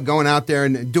 Going out there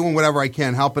and doing whatever I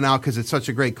can, helping out because it's such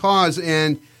a great cause.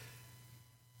 And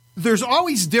there's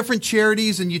always different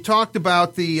charities, and you talked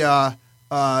about the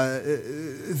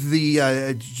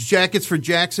Jackets for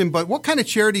Jackson, but what kind of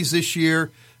charities this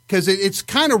year? Because it's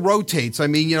kind of rotates. I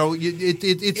mean,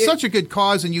 it's such a good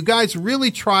cause, and you guys really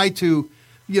try to,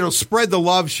 spread the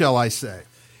love, shall I say.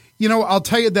 I'll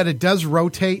tell you that it does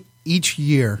rotate each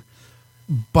year,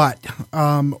 but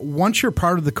once you're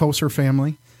part of the Kocur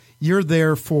family, you're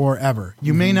there forever.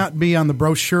 You may not be on the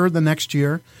brochure the next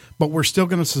year, but we're still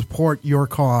going to support your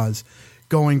cause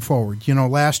going forward.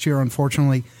 Last year,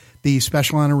 unfortunately, the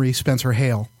special honoree, Spencer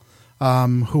Hale,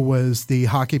 who was the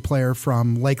hockey player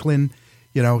from Lakeland,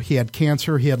 he had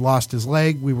cancer. He had lost his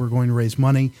leg. We were going to raise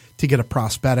money to get a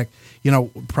prosthetic.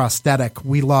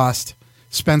 We lost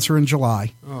Spencer in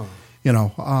July. Oh.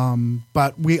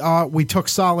 But we took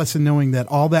solace in knowing that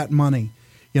all that money,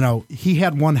 he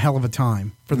had one hell of a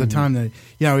time for the time that,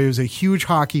 he was a huge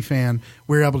hockey fan.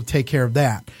 We were able to take care of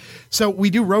that. So we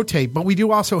do rotate, but we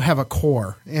do also have a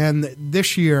core. And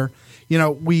this year,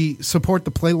 we support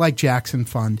the Play Like Jackson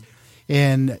Fund.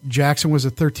 And Jackson was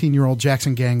a 13-year-old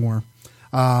Jackson Gangwar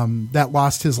that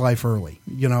lost his life early,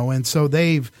 And so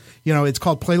they've, it's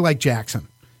called Play Like Jackson.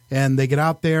 And they get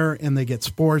out there and they get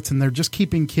sports, and they're just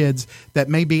keeping kids that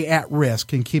may be at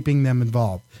risk and keeping them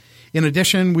involved. In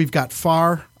addition, we've got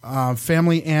FAR,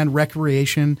 Family and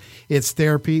Recreation. It's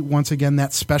therapy. Once again,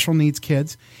 that's special needs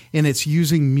kids, and it's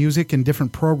using music and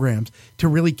different programs to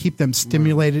really keep them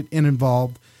stimulated and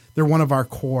involved. They're one of our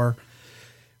core.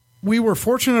 We were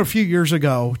fortunate a few years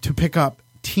ago to pick up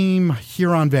Team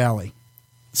Huron Valley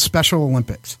Special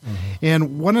Olympics.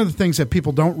 And one of the things that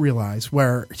people don't realize,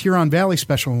 where Huron Valley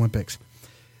Special Olympics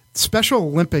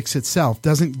itself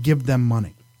doesn't give them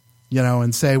money,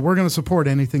 and say, we're going to support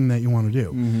anything that you want to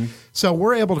do. So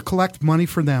we're able to collect money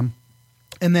for them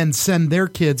and then send their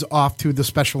kids off to the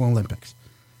Special Olympics,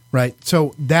 right?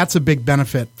 So that's a big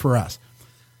benefit for us.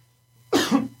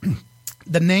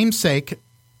 The namesake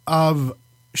of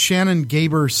Shannon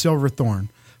Gaber Silverthorne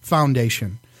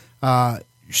Foundation,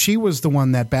 she was the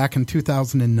one that back in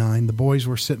 2009, the boys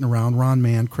were sitting around, Ron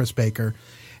Mann, Chris Baker,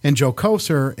 and Joe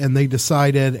Koser, and they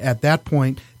decided at that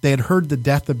point they had heard the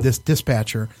death of this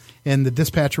dispatcher, and the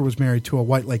dispatcher was married to a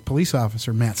White Lake police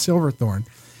officer, Matt Silverthorne,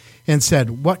 and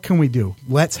said, what can we do?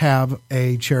 Let's have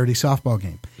a charity softball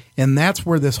game. And that's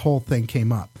where this whole thing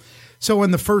came up. So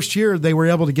in the first year, they were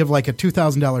able to give like a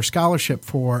 $2,000 scholarship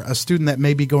for a student that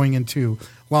may be going into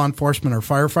law enforcement or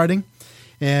firefighting.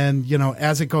 And,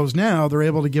 as it goes now, they're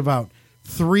able to give out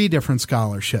 3 different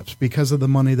scholarships because of the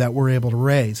money that we're able to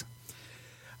raise.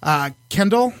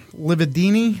 Kendall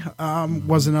Lividini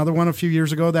was another one a few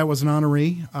years ago. That was an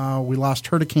honoree. We lost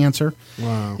her to cancer.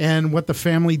 Wow. And what the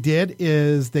family did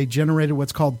is they generated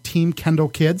what's called Team Kendall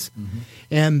Kids.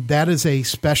 And that is a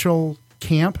special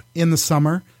camp in the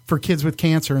summer for kids with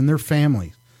cancer and their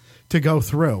families to go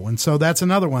through. And so that's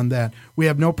another one that we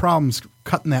have no problems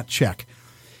cutting that check.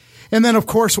 And then, of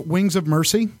course, Wings of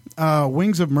Mercy.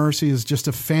 Wings of Mercy is just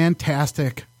a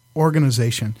fantastic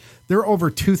organization. There are over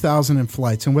 2,000 in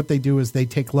flights, and what they do is they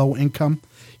take low income,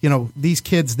 these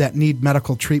kids that need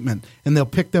medical treatment, and they'll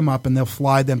pick them up and they'll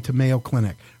fly them to Mayo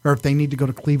Clinic, or if they need to go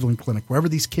to Cleveland Clinic, wherever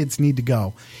these kids need to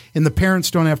go. And the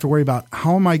parents don't have to worry about,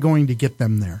 how am I going to get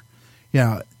them there?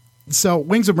 So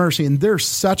Wings of Mercy, and they're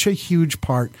such a huge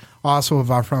part also of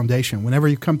our foundation. Whenever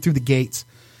you come through the gates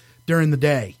during the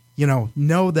day,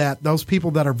 know that those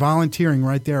people that are volunteering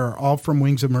right there are all from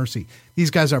Wings of Mercy. These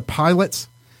guys are pilots.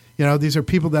 These are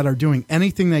people that are doing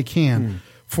anything they can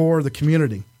for the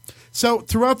community. So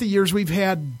throughout the years, we've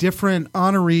had different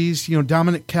honorees.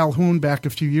 Dominic Calhoun back a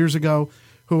few years ago,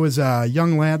 who was a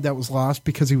young lad that was lost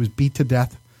because he was beat to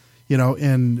death,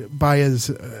 and by his,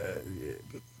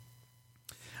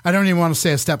 I don't even want to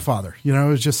say a stepfather. It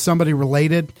was just somebody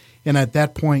related. And at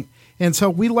that point, and so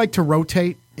we like to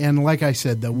rotate. And like I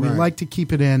said, though, we like to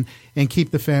keep it in and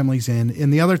keep the families in.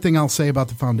 And the other thing I'll say about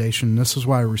the foundation, this is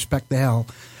why I respect the hell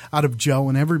out of Joe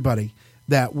and everybody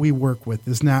that we work with,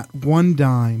 is not one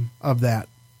dime of that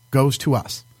goes to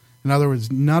us. In other words,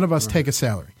 none of us take a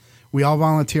salary. We all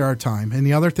volunteer our time. And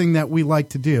the other thing that we like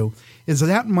to do is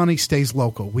that money stays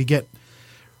local. We get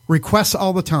requests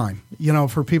all the time,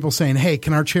 for people saying, hey,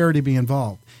 can our charity be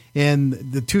involved? And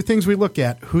the 2 things we look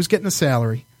at, who's getting a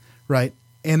salary, right?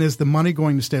 And is the money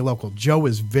going to stay local? Joe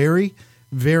is very,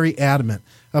 very adamant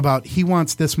about he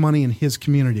wants this money in his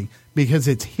community because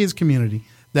it's his community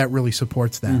that really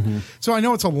supports that. So I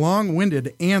know it's a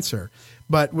long-winded answer,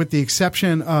 but with the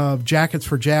exception of Jackets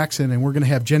for Jackson, and we're going to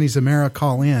have Jenny Zamora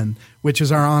call in, which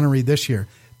is our honoree this year,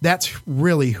 that's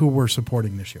really who we're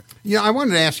supporting this year. I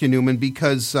wanted to ask you, Newman,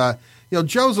 because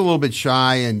Joe's a little bit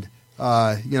shy and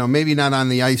maybe not on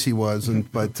the ice he was,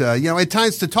 but at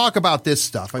times to talk about this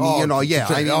stuff. I mean,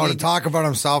 to talk about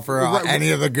himself or any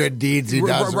of the good deeds he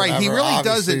does. Right, he really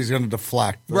does it. He's going to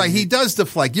deflect. Right, he does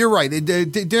deflect. You're right.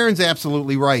 Darren's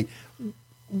absolutely right.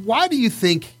 Why do you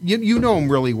think, you know him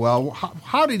really well,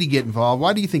 how did he get involved?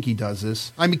 Why do you think he does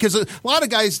this? I mean, because a lot of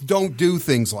guys don't do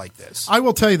things like this. I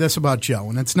will tell you this about Joe,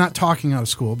 and it's not talking out of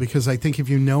school, because I think if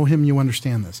you know him, you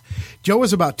understand this. Joe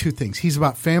is about 2 things. He's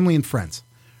about family and friends.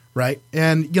 Right.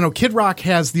 And, Kid Rock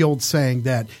has the old saying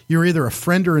that you're either a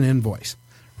friend or an invoice.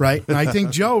 Right. And I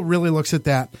think Joe really looks at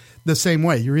that the same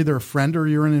way. You're either a friend or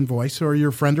you're an invoice, or you're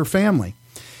a friend or family.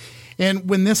 And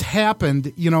when this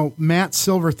happened, Matt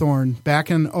Silverthorne back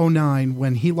in 2009,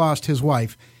 when he lost his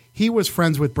wife, he was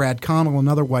friends with Brad Connell,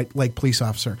 another White Lake police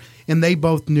officer. And they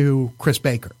both knew Chris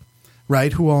Baker,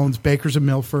 right, who owns Baker's of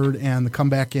Milford and the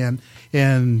Comeback Inn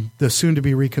and the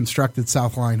soon-to-be reconstructed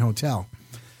South Line Hotel.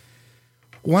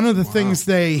 One of the things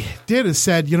they did is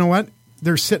said, you know what?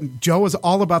 They're sitting. Joe is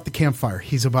all about the campfire.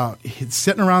 He's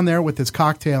sitting around there with his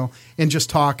cocktail and just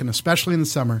talking, especially in the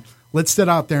summer. Let's sit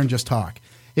out there and just talk.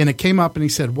 And it came up and he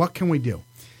said, what can we do?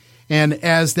 And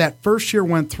as that first year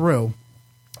went through,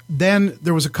 then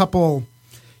there was a couple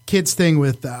kids thing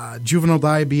with juvenile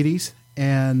diabetes.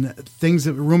 and things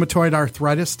that rheumatoid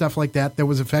arthritis, stuff like that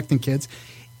was affecting kids.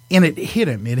 And it hit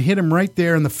him. It hit him right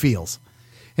there in the feels.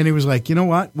 And he was like, you know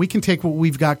what? We can take what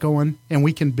we've got going and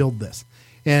we can build this.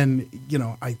 And,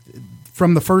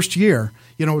 from the first year,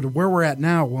 to where we're at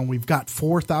now, when we've got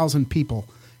 4,000 people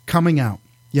coming out,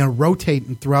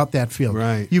 rotating throughout that field.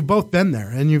 Right. You've both been there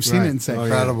and you've seen it and say,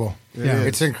 incredible. Yeah.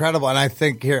 It's incredible. And I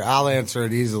think here, I'll answer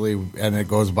it easily, and it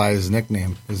goes by his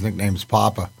nickname. His nickname's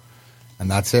Papa. And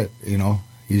that's it.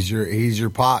 He's your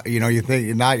pop. You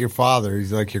think not your father.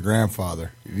 He's like your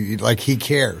grandfather. Like he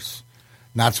cares.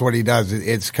 And that's what he does.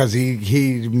 It's because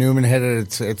Newman hit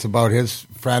it. It's about his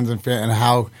friends and family and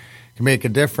how to make a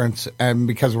difference. And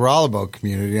because we're all about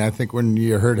community. And I think when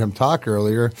you heard him talk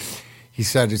earlier, he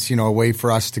said it's a way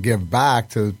for us to give back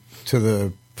to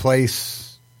the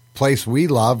place we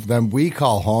love, that we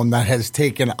call home, that has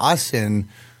taken us in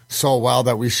so well,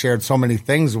 that we shared so many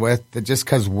things with. That just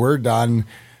because we're done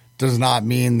does not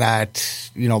mean that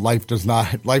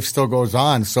life still goes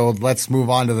on. So let's move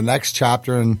on to the next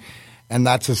chapter, and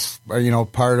that's just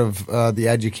part of the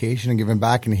education and giving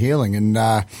back and healing.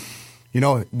 And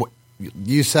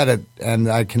you said it,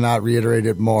 and I cannot reiterate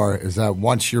it more, is that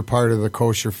once you're part of the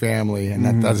kosher family, and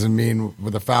that doesn't mean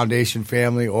with the foundation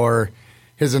family or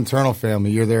his internal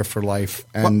family, you're there for life.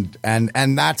 And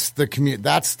that's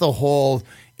that's the whole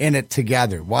in it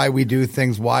together. Why we do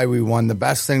things, why we won. The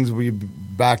best things we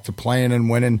back to playing and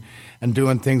winning and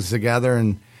doing things together.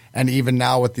 And even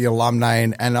now with the alumni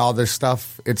and all this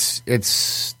stuff,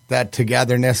 it's that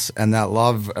togetherness and that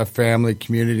love of family,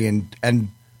 community, and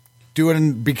do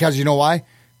it because you know why?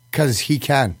 Because he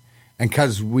can, and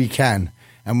because we can,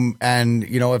 and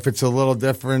if it's a little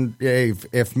different,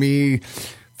 if me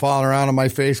falling around on my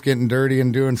face, getting dirty,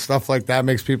 and doing stuff like that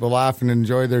makes people laugh and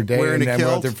enjoy their day. Wearing a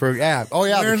kilt.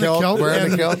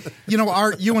 Wearing the kilt.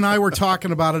 You and I were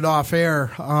talking about it off air.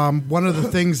 One of the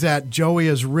things that Joey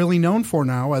is really known for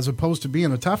now, as opposed to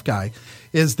being a tough guy,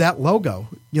 is that logo.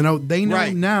 They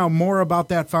know now more about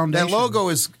that foundation. That logo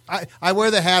is, I wear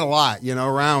the hat a lot,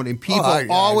 around, and people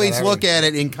always look at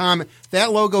it and comment.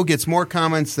 That logo gets more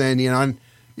comments than,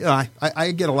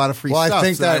 I get a lot of free stuff I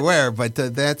think that I wear, but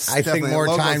that's I think more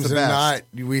times than not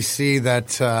we see that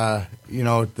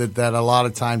that a lot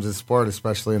of times in sport,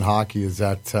 especially in hockey, is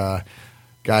that the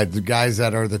guys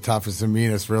that are the toughest and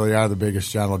meanest really are the biggest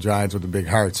gentle giants with the big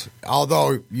hearts.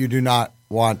 Although you do not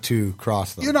want to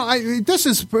cross them. This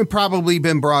has probably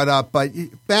been brought up, but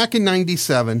back in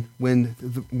 '97 when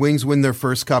the Wings win their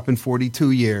first cup in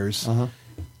 42 years.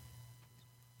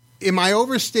 Am I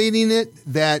overstating it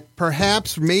that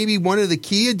perhaps maybe one of the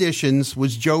key additions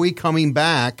was Joey coming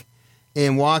back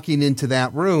and walking into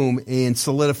that room and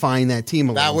solidifying that team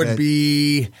a little bit? That would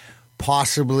be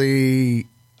possibly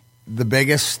the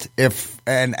biggest.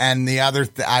 And the other,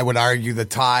 I would argue the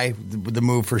tie, the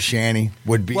move for Shanny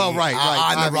would be on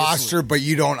the roster, but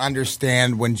you don't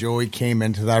understand when Joey came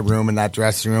into that room, in that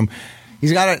dressing room.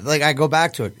 He's got it. Like I go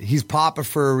back to it. He's Papa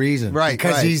for a reason, right?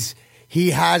 Because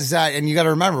he has that, and you got to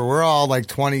remember, we're all like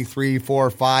 23,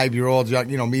 4, 5-year-olds,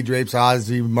 me, Drapes,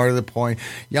 Ozzy, Murder the Point,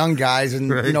 young guys,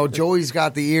 and Joey's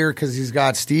got the ear because he's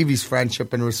got Stevie's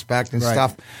friendship and respect and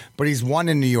stuff. But he's won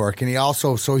in New York, and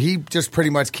he just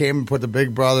pretty much came and put the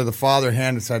big brother, the father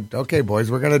hand, and said, "Okay,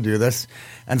 boys, we're going to do this."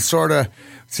 And sort of,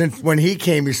 since when he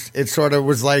came, it sort of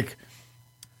was like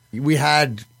we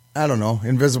had, I don't know,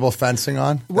 invisible fencing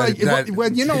on. It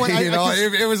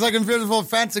was like invisible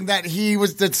fencing that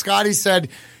Scotty said,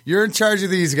 "You're in charge of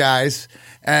these guys,"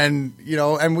 and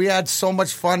we had so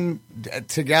much fun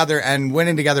together and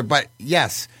winning together. But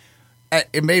yes,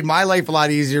 it made my life a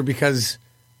lot easier because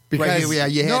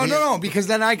because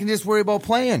then I can just worry about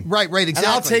playing. Right, exactly. And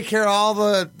I'll take care of all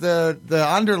the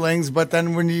underlings. But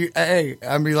then when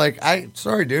I'll be like,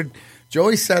 sorry, dude.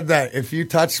 Joey said that if you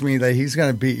touch me, that he's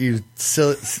going to beat you.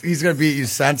 He's going to beat you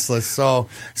senseless. So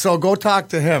go talk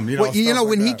to him.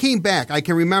 When he came back, I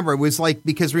can remember it was like,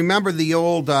 because remember the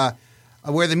old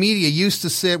where the media used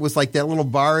to sit was like that little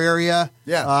bar area.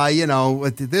 Yeah.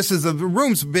 The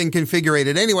room's been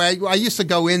configured. Anyway, I used to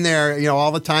go in there,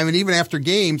 all the time, and even after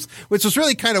games, which was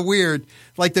really kind of weird.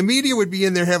 Like the media would be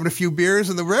in there having a few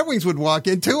beers, and the Red Wings would walk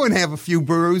in too and have a few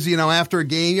brews, after a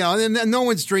game, and no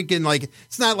one's drinking. Like,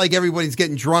 it's not like everybody's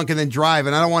getting drunk and then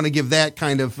driving. I don't want to give that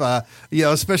kind of,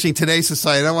 especially in today's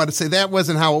society. I don't want to say that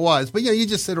wasn't how it was, but you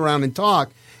just sit around and talk.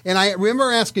 And I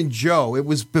remember asking Joe, it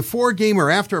was before a game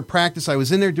or after a practice, I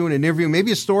was in there doing an interview,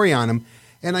 maybe a story on him,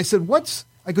 and I said,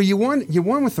 you won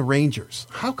with the Rangers.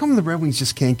 How come the Red Wings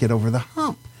just can't get over the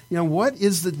hump?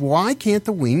 Why can't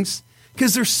the Wings?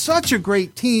 Because they're such a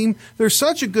great team. They're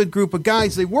such a good group of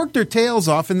guys. They work their tails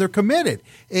off and they're committed.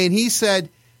 And he said,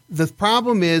 the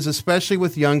problem is, especially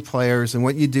with young players, and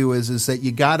what you do is that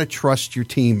you got to trust your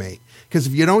teammate. Because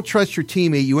if you don't trust your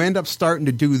teammate, you end up starting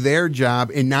to do their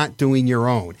job and not doing your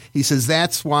own. He says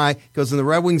that's why, because the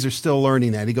Red Wings are still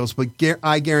learning that. He goes, but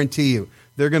I guarantee you,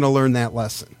 they're going to learn that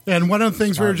lesson. And one of the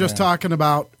things we were just talking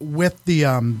about with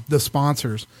the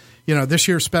sponsors, this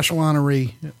year's special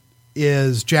honoree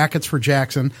is Jackets for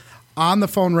Jackson. On the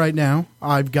phone right now,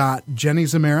 I've got Jenny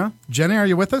Zamora. Jenny, are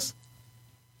you with us?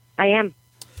 I am.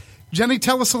 Jenny,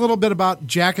 tell us a little bit about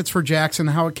Jackets for Jackson,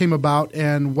 how it came about,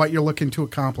 and what you're looking to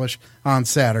accomplish on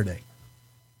Saturday.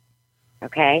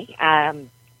 Okay. On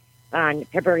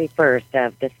February 1st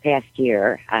of this past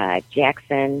year,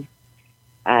 Jackson,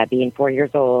 being 4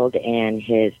 years old, and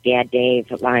his dad,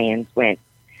 Dave Lyons, went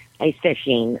ice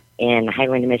fishing in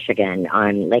Highland, Michigan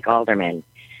on Lake Alderman.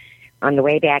 On the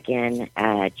way back in,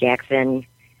 Jackson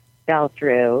fell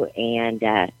through,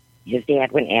 and his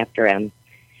dad went after him.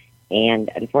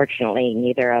 And unfortunately,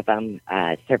 neither of them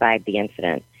survived the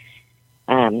incident.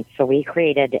 So we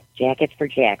created Jackets for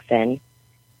Jackson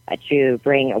to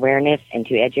bring awareness and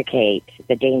to educate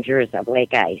the dangers of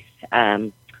lake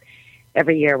ice.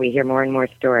 Every year we hear more and more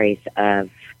stories of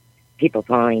people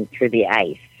falling through the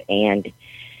ice, and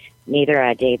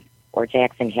neither Dave or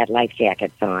Jackson had life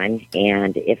jackets on,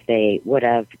 and if they would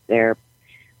have, their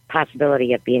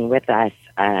possibility of being with us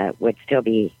would still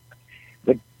be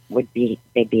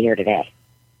they'd be here today.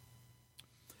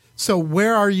 So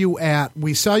where are you at?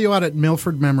 We saw you out at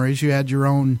Milford Memories. You had your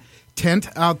own tent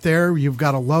out there. You've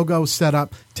got a logo set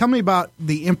up. Tell me about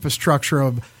the infrastructure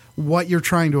of what you're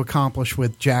trying to accomplish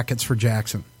with Jackets for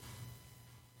Jackson.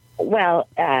 Well,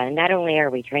 not only are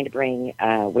we trying to bring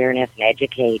awareness and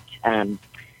educate,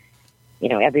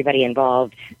 everybody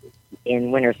involved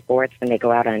in winter sports when they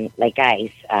go out on lake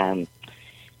ice,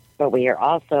 but we are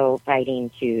also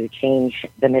fighting to change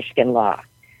the Michigan law.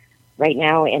 Right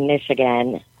now in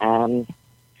Michigan,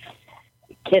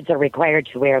 kids are required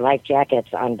to wear life jackets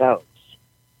on boats,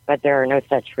 but there are no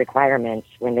such requirements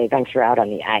when they venture out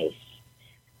on the ice.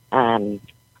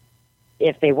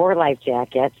 If they wore life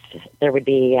jackets, there would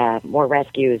be more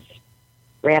rescues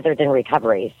rather than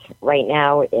recoveries. Right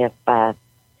now, if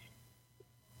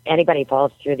anybody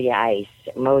falls through the ice,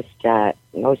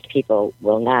 most people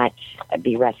will not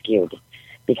be rescued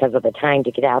because of the time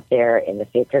to get out there and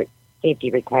the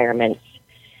safety requirements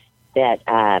that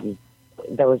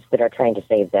those that are trying to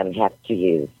save them have to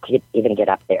use to even get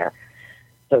up there.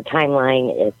 So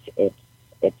timeline,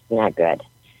 it's not good.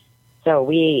 So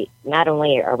we not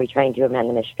only are we trying to amend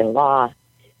the Michigan law,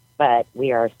 but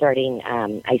we are starting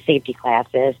ice safety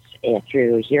classes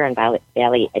through Huron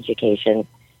Valley Education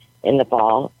in the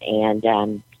fall,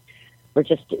 and we're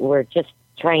just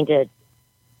trying to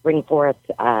bring forth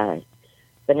the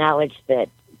knowledge that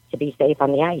to be safe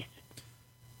on the ice.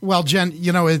 Well, Jen,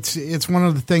 it's one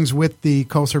of the things with the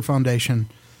Koser Foundation.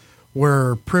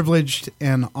 We're privileged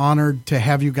and honored to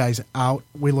have you guys out.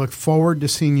 We look forward to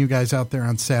seeing you guys out there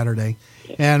on Saturday,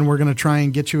 and we're going to try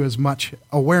and get you as much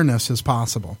awareness as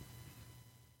possible.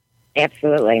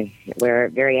 Absolutely. We're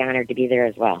very honored to be there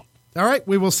as well. All right.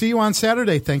 We will see you on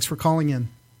Saturday. Thanks for calling in.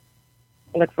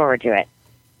 Look forward to it.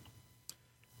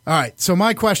 All right. So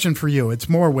my question for you, it's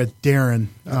more with Darren.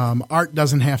 Art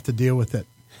doesn't have to deal with it,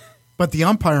 but the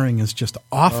umpiring is just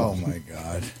awful. Oh, my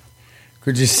God.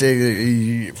 Could you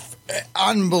say that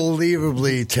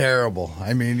unbelievably terrible?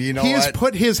 I mean, he has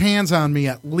put his hands on me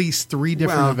at least 3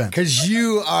 different events. Because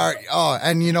you are,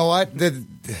 and you know what?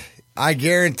 I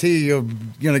guarantee you're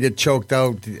going to get choked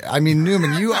out. I mean,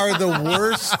 Newman, you are the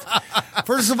worst.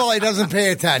 First of all, he doesn't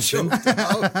pay attention.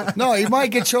 No, he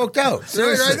might get choked out.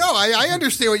 Seriously. I know. I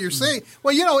understand what you're saying.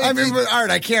 Well,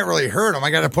 Art, I can't really hurt him.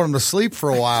 I got to put him to sleep for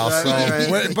a while.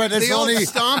 But it's the only old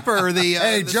stomper.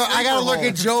 Hey, Joe, I got to look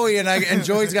at Joey, and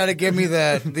Joey's got to give me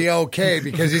the okay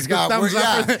because he's got thumbs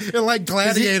up like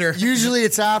Gladiator. Usually,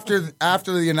 it's after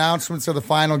the announcements of the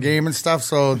final game and stuff.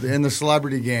 So in the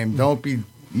celebrity game, don't be.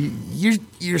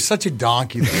 You're such a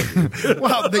donkey, though.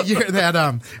 Well, the year that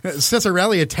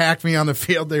Cicerelli attacked me on the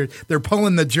field, they're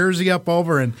pulling the jersey up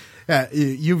over, and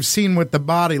you've seen what the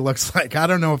body looks like. I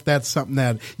don't know if that's something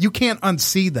that you can't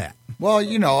unsee that. Well,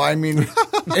 I mean,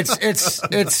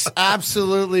 it's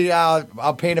absolutely.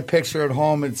 I'll paint a picture at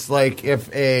home. It's like if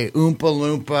a Oompa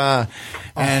Loompa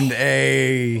and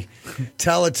a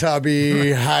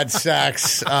Teletubby had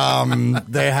sex.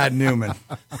 They had Newman.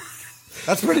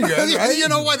 That's pretty good, right? You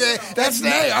know what? That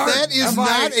is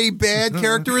not a bad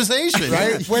characterization.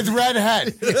 Right? With red head.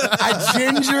 A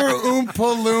ginger Oompa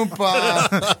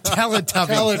Loompa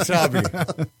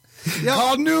Teletubby.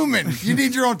 Called Newman. You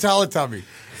need your own Teletubby.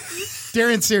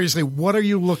 Darren, seriously, what are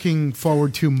you looking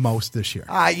forward to most this year?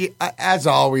 As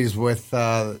always with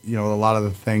a lot of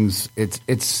the things,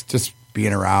 it's just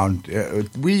being around.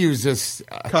 We use this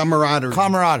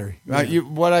camaraderie.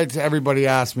 Everybody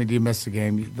asks me, do you miss the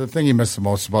game? The thing you miss the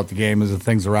most about the game is the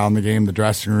things around the game, the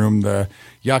dressing room, the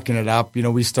yucking it up.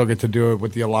 We still get to do it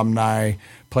with the alumni,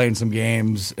 playing some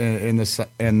games in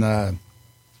the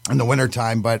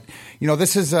wintertime. But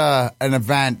this is an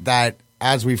event that,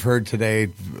 as we've heard today,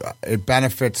 it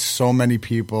benefits so many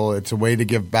people. It's a way to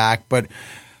give back. But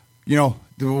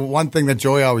the one thing that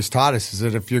Joey always taught us is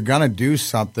that if you're going to do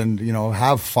something,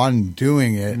 have fun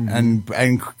doing it and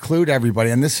include everybody.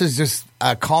 And this is just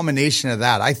a culmination of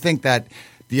that. I think that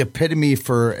the epitome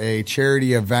for a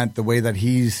charity event, the way that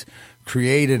he's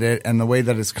created it and the way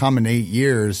that it's come in 8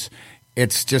 years,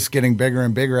 it's just getting bigger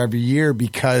and bigger every year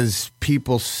because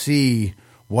people see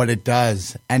what it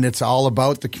does. And it's all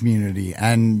about the community.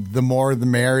 And the more, the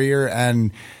merrier.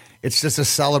 And it's just a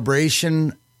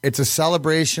celebration. It's a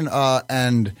celebration,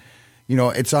 and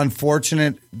it's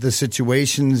unfortunate the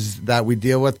situations that we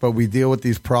deal with, but we deal with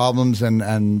these problems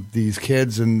and these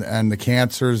kids and the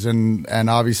cancers and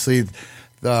obviously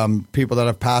the people that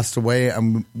have passed away,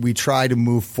 and we try to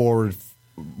move forward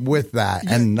with that,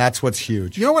 and that's what's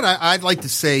huge. You know what I'd like to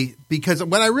say, because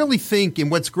what I really think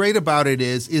and what's great about it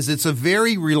is it's a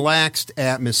very relaxed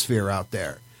atmosphere out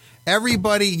there.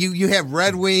 Everybody, you have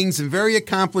Red Wings and very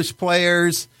accomplished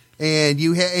players. And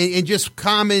and just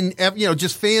common,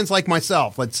 just fans like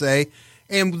myself, let's say,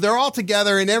 and they're all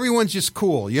together, and everyone's just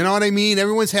cool. You know what I mean?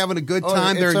 Everyone's having a good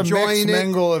time. They're enjoying it. It's a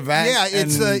mingle event. Yeah,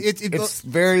 it's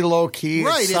very low key.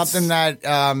 Right, it's something that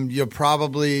you'll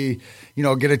probably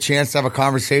get a chance to have a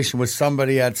conversation with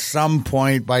somebody at some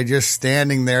point by just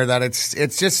standing there. That it's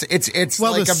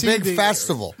like a big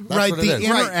festival. That's right, what the it is.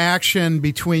 interaction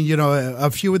between a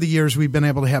few of the years we've been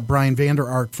able to have Brian Vander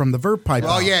Ark from the Verve Pipe.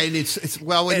 Oh yeah, and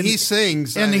when he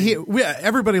sings, and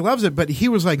everybody loves it. But he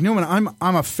was like, Newman,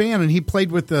 I'm a fan, and he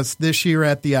played with us this year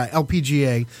at the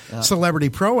LPGA Celebrity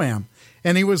Pro-Am.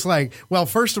 And he was like, well,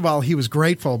 first of all, he was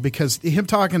grateful because him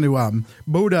talking to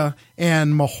Buddha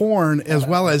and Mahorn as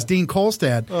well as Dean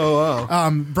Kolstad. Oh, wow.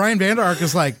 Brian Vander Ark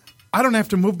is like, I don't have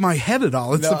to move my head at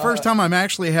all. It's the first time I'm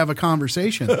actually have a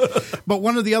conversation. But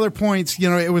one of the other points,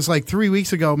 it was like 3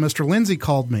 weeks ago, Mr. Lindsay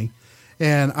called me.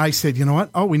 And I said, you know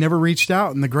what? Oh, we never reached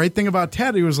out. And the great thing about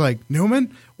Ted, he was like,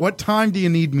 Newman, what time do you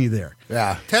need me there?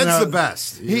 Yeah. Ted's the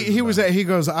best. He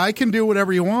goes, I can do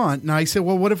whatever you want. And I said,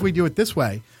 well, what if we do it this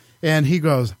way? And he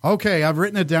goes, okay, I've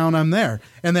written it down. I'm there.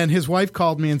 And then his wife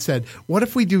called me and said, what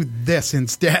if we do this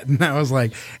instead? And I was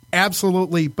like,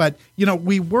 absolutely. But,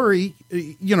 we worry,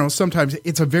 sometimes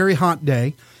it's a very hot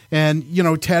day. And,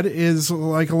 Ted is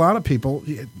like a lot of people.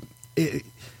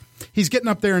 He's getting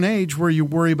up there in age where you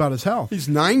worry about his health. He's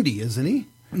 90, isn't he?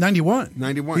 91.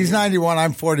 He's 91.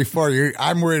 I'm 44.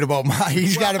 I'm worried about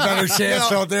he's got a better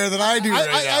chance out there than I do right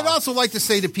now. I'd also like to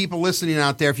say to people listening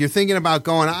out there, if you're thinking about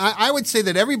going, I would say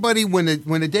that everybody, when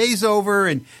the day's over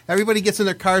and everybody gets in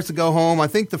their cars to go home, I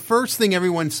think the first thing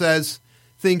everyone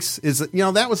thinks is,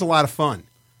 that was a lot of fun.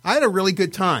 I had a really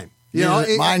good time.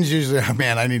 Mine's usually,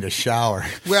 man, I need a shower.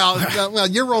 Well,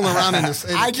 you're rolling around in this.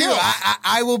 I do.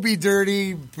 I will be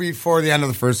dirty before the end of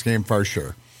the first game for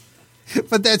sure.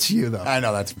 But that's you, though. I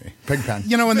know, that's me. Pigpen.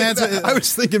 And that's I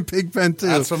was thinking Pigpen, too.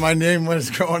 That's what my name was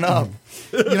growing up.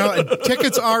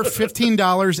 Tickets are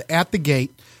 $15 at the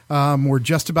gate. We're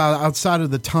just about outside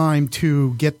of the time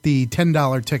to get the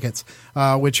 $10 tickets,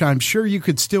 which I'm sure you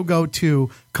could still go to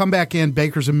Come Back In,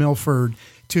 Bakers and Milford,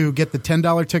 to get the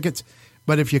 $10 tickets.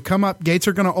 But if you come up, gates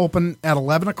are going to open at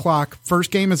 11 o'clock.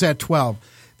 First game is at 12.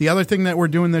 The other thing that we're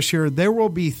doing this year, there will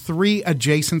be 3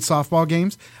 adjacent softball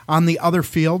games on the other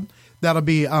field. That'll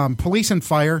be police and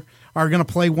fire are going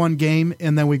to play one game,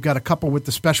 and then we've got a couple with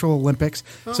the Special Olympics.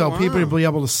 People will be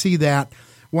able to see that.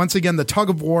 Once again, the Tug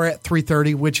of War at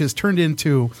 3:30, which has turned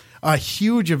into a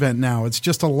huge event now. It's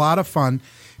just a lot of fun.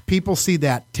 People see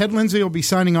that. Ted Lindsay will be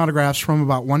signing autographs from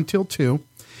about 1 till 2.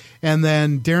 And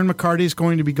then Darren McCarty is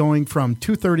going to be going from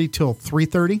 2:30 till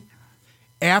 3:30.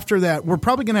 After that, we're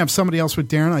probably going to have somebody else with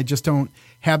Darren. I just don't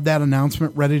have that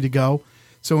announcement ready to go.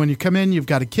 So when you come in, you've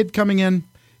got a kid coming in.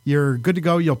 You're good to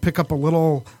go. You'll pick up a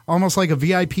little, almost like a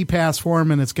VIP pass for them,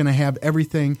 and it's going to have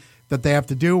everything that they have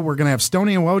to do. We're going to have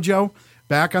Stoney and Wojo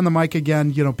back on the mic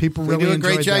again. People really do a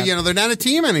great job. That. They're not a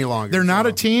team any longer. They're not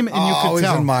a team, and you can always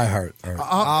tell. In my heart.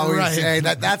 Always say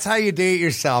that's how you date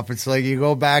yourself. It's like you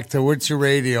go back to what's your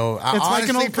radio. It's honestly, like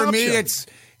an old for me, show.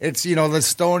 It's the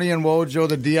Stoney and Wojo,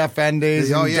 the DFN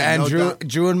days, and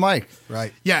Drew and Mike.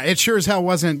 Right. Yeah, it sure as hell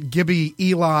wasn't Gibby,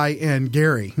 Eli, and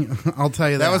Gary. I'll tell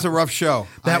you that. That was a rough show.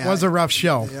 That was a rough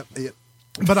show. Yep.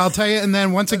 But I'll tell you, and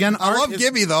then once again, I love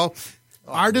Gibby, though.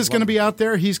 Art is going to be out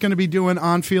there. He's going to be doing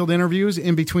on-field interviews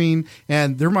in between,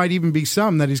 and there might even be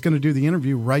some that he's going to do the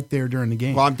interview right there during the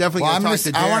game. Well, I'm definitely going to talk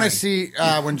to Darren. I want to see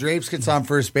when Drapes gets on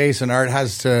first base and Art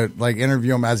has to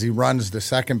interview him as he runs the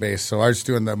second base. So Art's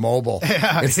doing the mobile.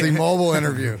 It's the mobile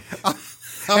interview.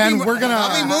 I'll be moving.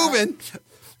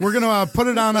 We're gonna put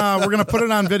it on. We're gonna put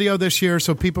it on video this year,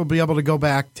 so people will be able to go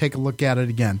back, take a look at it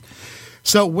again.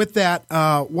 So with that,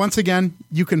 once again,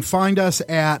 you can find us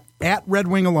at Red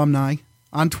Wing Alumni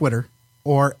on Twitter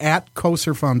or at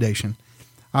Koser Foundation.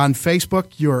 On Facebook,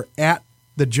 you're at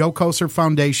the Joe Koser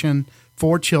Foundation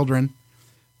for Children.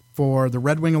 For the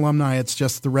Red Wing Alumni, it's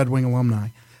just the Red Wing Alumni.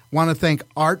 Want to thank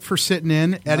Art for sitting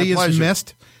in. Eddie is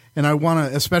missed. And I want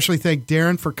to especially thank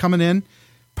Darren for coming in,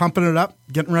 pumping it up,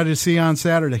 getting ready to see you on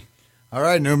Saturday. All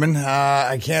right, Newman.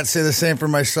 I can't say the same for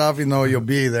myself, even though you'll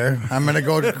be there. I'm going to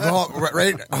go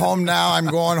right home now. I'm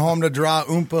going home to draw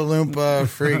Oompa Loompa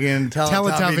friggin'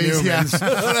 Teletubbies, Newmans.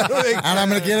 And I'm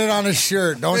going to get it on a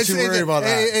shirt. Don't you worry about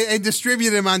that. And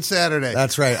distribute him on Saturday.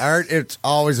 That's right. Art, it's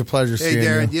always a pleasure seeing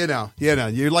Darren, you. you know,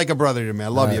 you're like a brother to me. I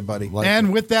love you, buddy.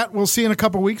 And with that, we'll see you in a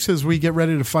couple weeks as we get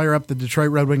ready to fire up the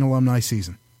Detroit Red Wing alumni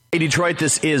season. Hey, Detroit,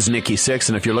 this is Nikki Sixx,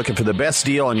 and if you're looking for the best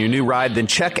deal on your new ride, then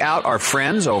check out our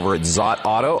friends over at Zott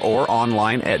Auto or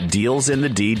online at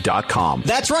dealsinthed.com.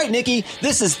 That's right, Nikki.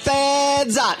 This is Thad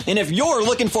Zott, and if you're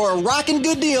looking for a rockin'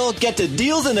 good deal, get to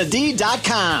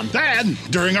dealsinthed.com. Thad,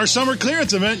 during our summer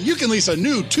clearance event, you can lease a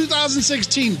new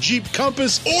 2016 Jeep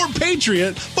Compass or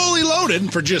Patriot fully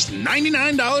loaded for just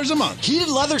 $99 a month. Heated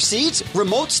leather seats,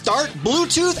 remote start,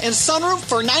 Bluetooth, and sunroof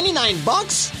for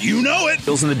 $99? You know it.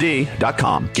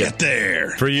 dealsinthed.com. Get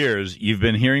there. For years, you've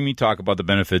been hearing me talk about the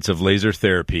benefits of laser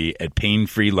therapy at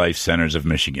Pain-Free Life Centers of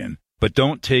Michigan. But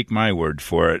don't take my word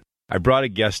for it. I brought a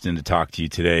guest in to talk to you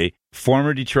today,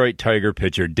 former Detroit Tiger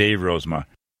pitcher Dave Rozema.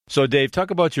 So, Dave, talk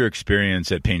about your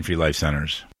experience at Pain-Free Life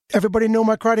Centers. Everybody know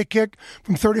my karate kick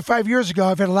from 35 years ago.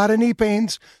 I've had a lot of knee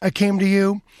pains. I came to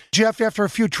you. Jeff, after a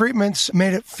few treatments,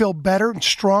 made it feel better and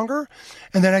stronger.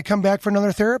 And then I come back for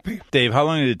another therapy. Dave, how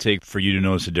long did it take for you to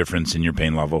notice a difference in your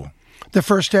pain level? The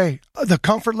first day. The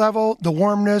comfort level, the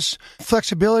warmness,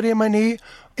 flexibility in my knee,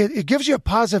 it gives you a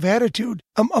positive attitude.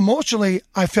 Emotionally,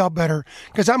 I felt better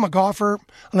because I'm a golfer.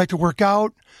 I like to work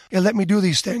out. It let me do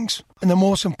these things. And the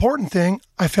most important thing,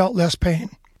 I felt less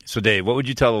pain. So, Dave, what would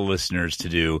you tell the listeners to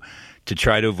do to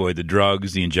try to avoid the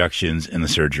drugs, the injections, and the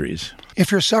surgeries? If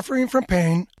you're suffering from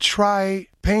pain, try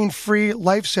Pain-Free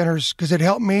Life Centers because it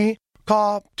helped me.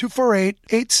 Call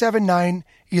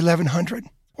 248-879-1100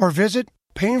 or visit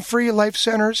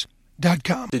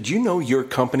painfreelifecenters.com. Did you know your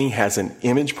company has an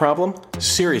image problem?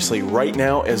 Seriously, right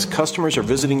now, as customers are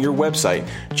visiting your website,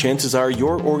 chances are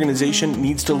your organization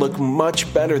needs to look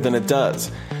much better than it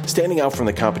does. Standing out from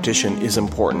the competition is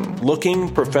important. Looking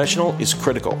professional is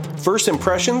critical. First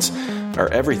impressions are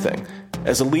everything.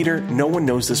 As a leader, no one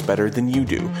knows this better than you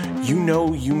do. You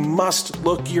know you must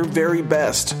look your very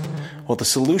best. Well, the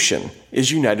solution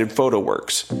is United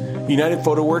PhotoWorks. United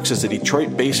PhotoWorks is a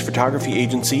Detroit-based photography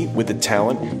agency with the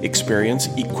talent, experience,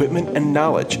 equipment, and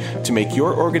knowledge to make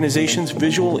your organization's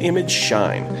visual image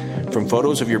shine. From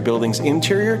photos of your building's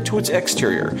interior to its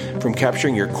exterior, from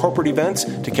capturing your corporate events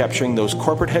to capturing those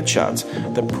corporate headshots,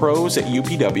 the pros at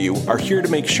UPW are here to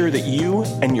make sure that you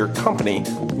and your company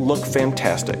look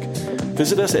fantastic.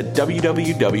 Visit us at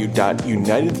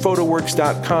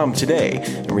www.unitedphotoworks.com today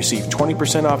and receive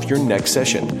 20% off your next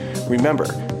session. Remember,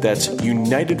 that's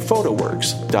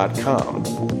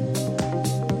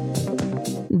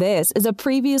unitedphotoworks.com. This is a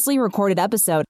previously recorded episode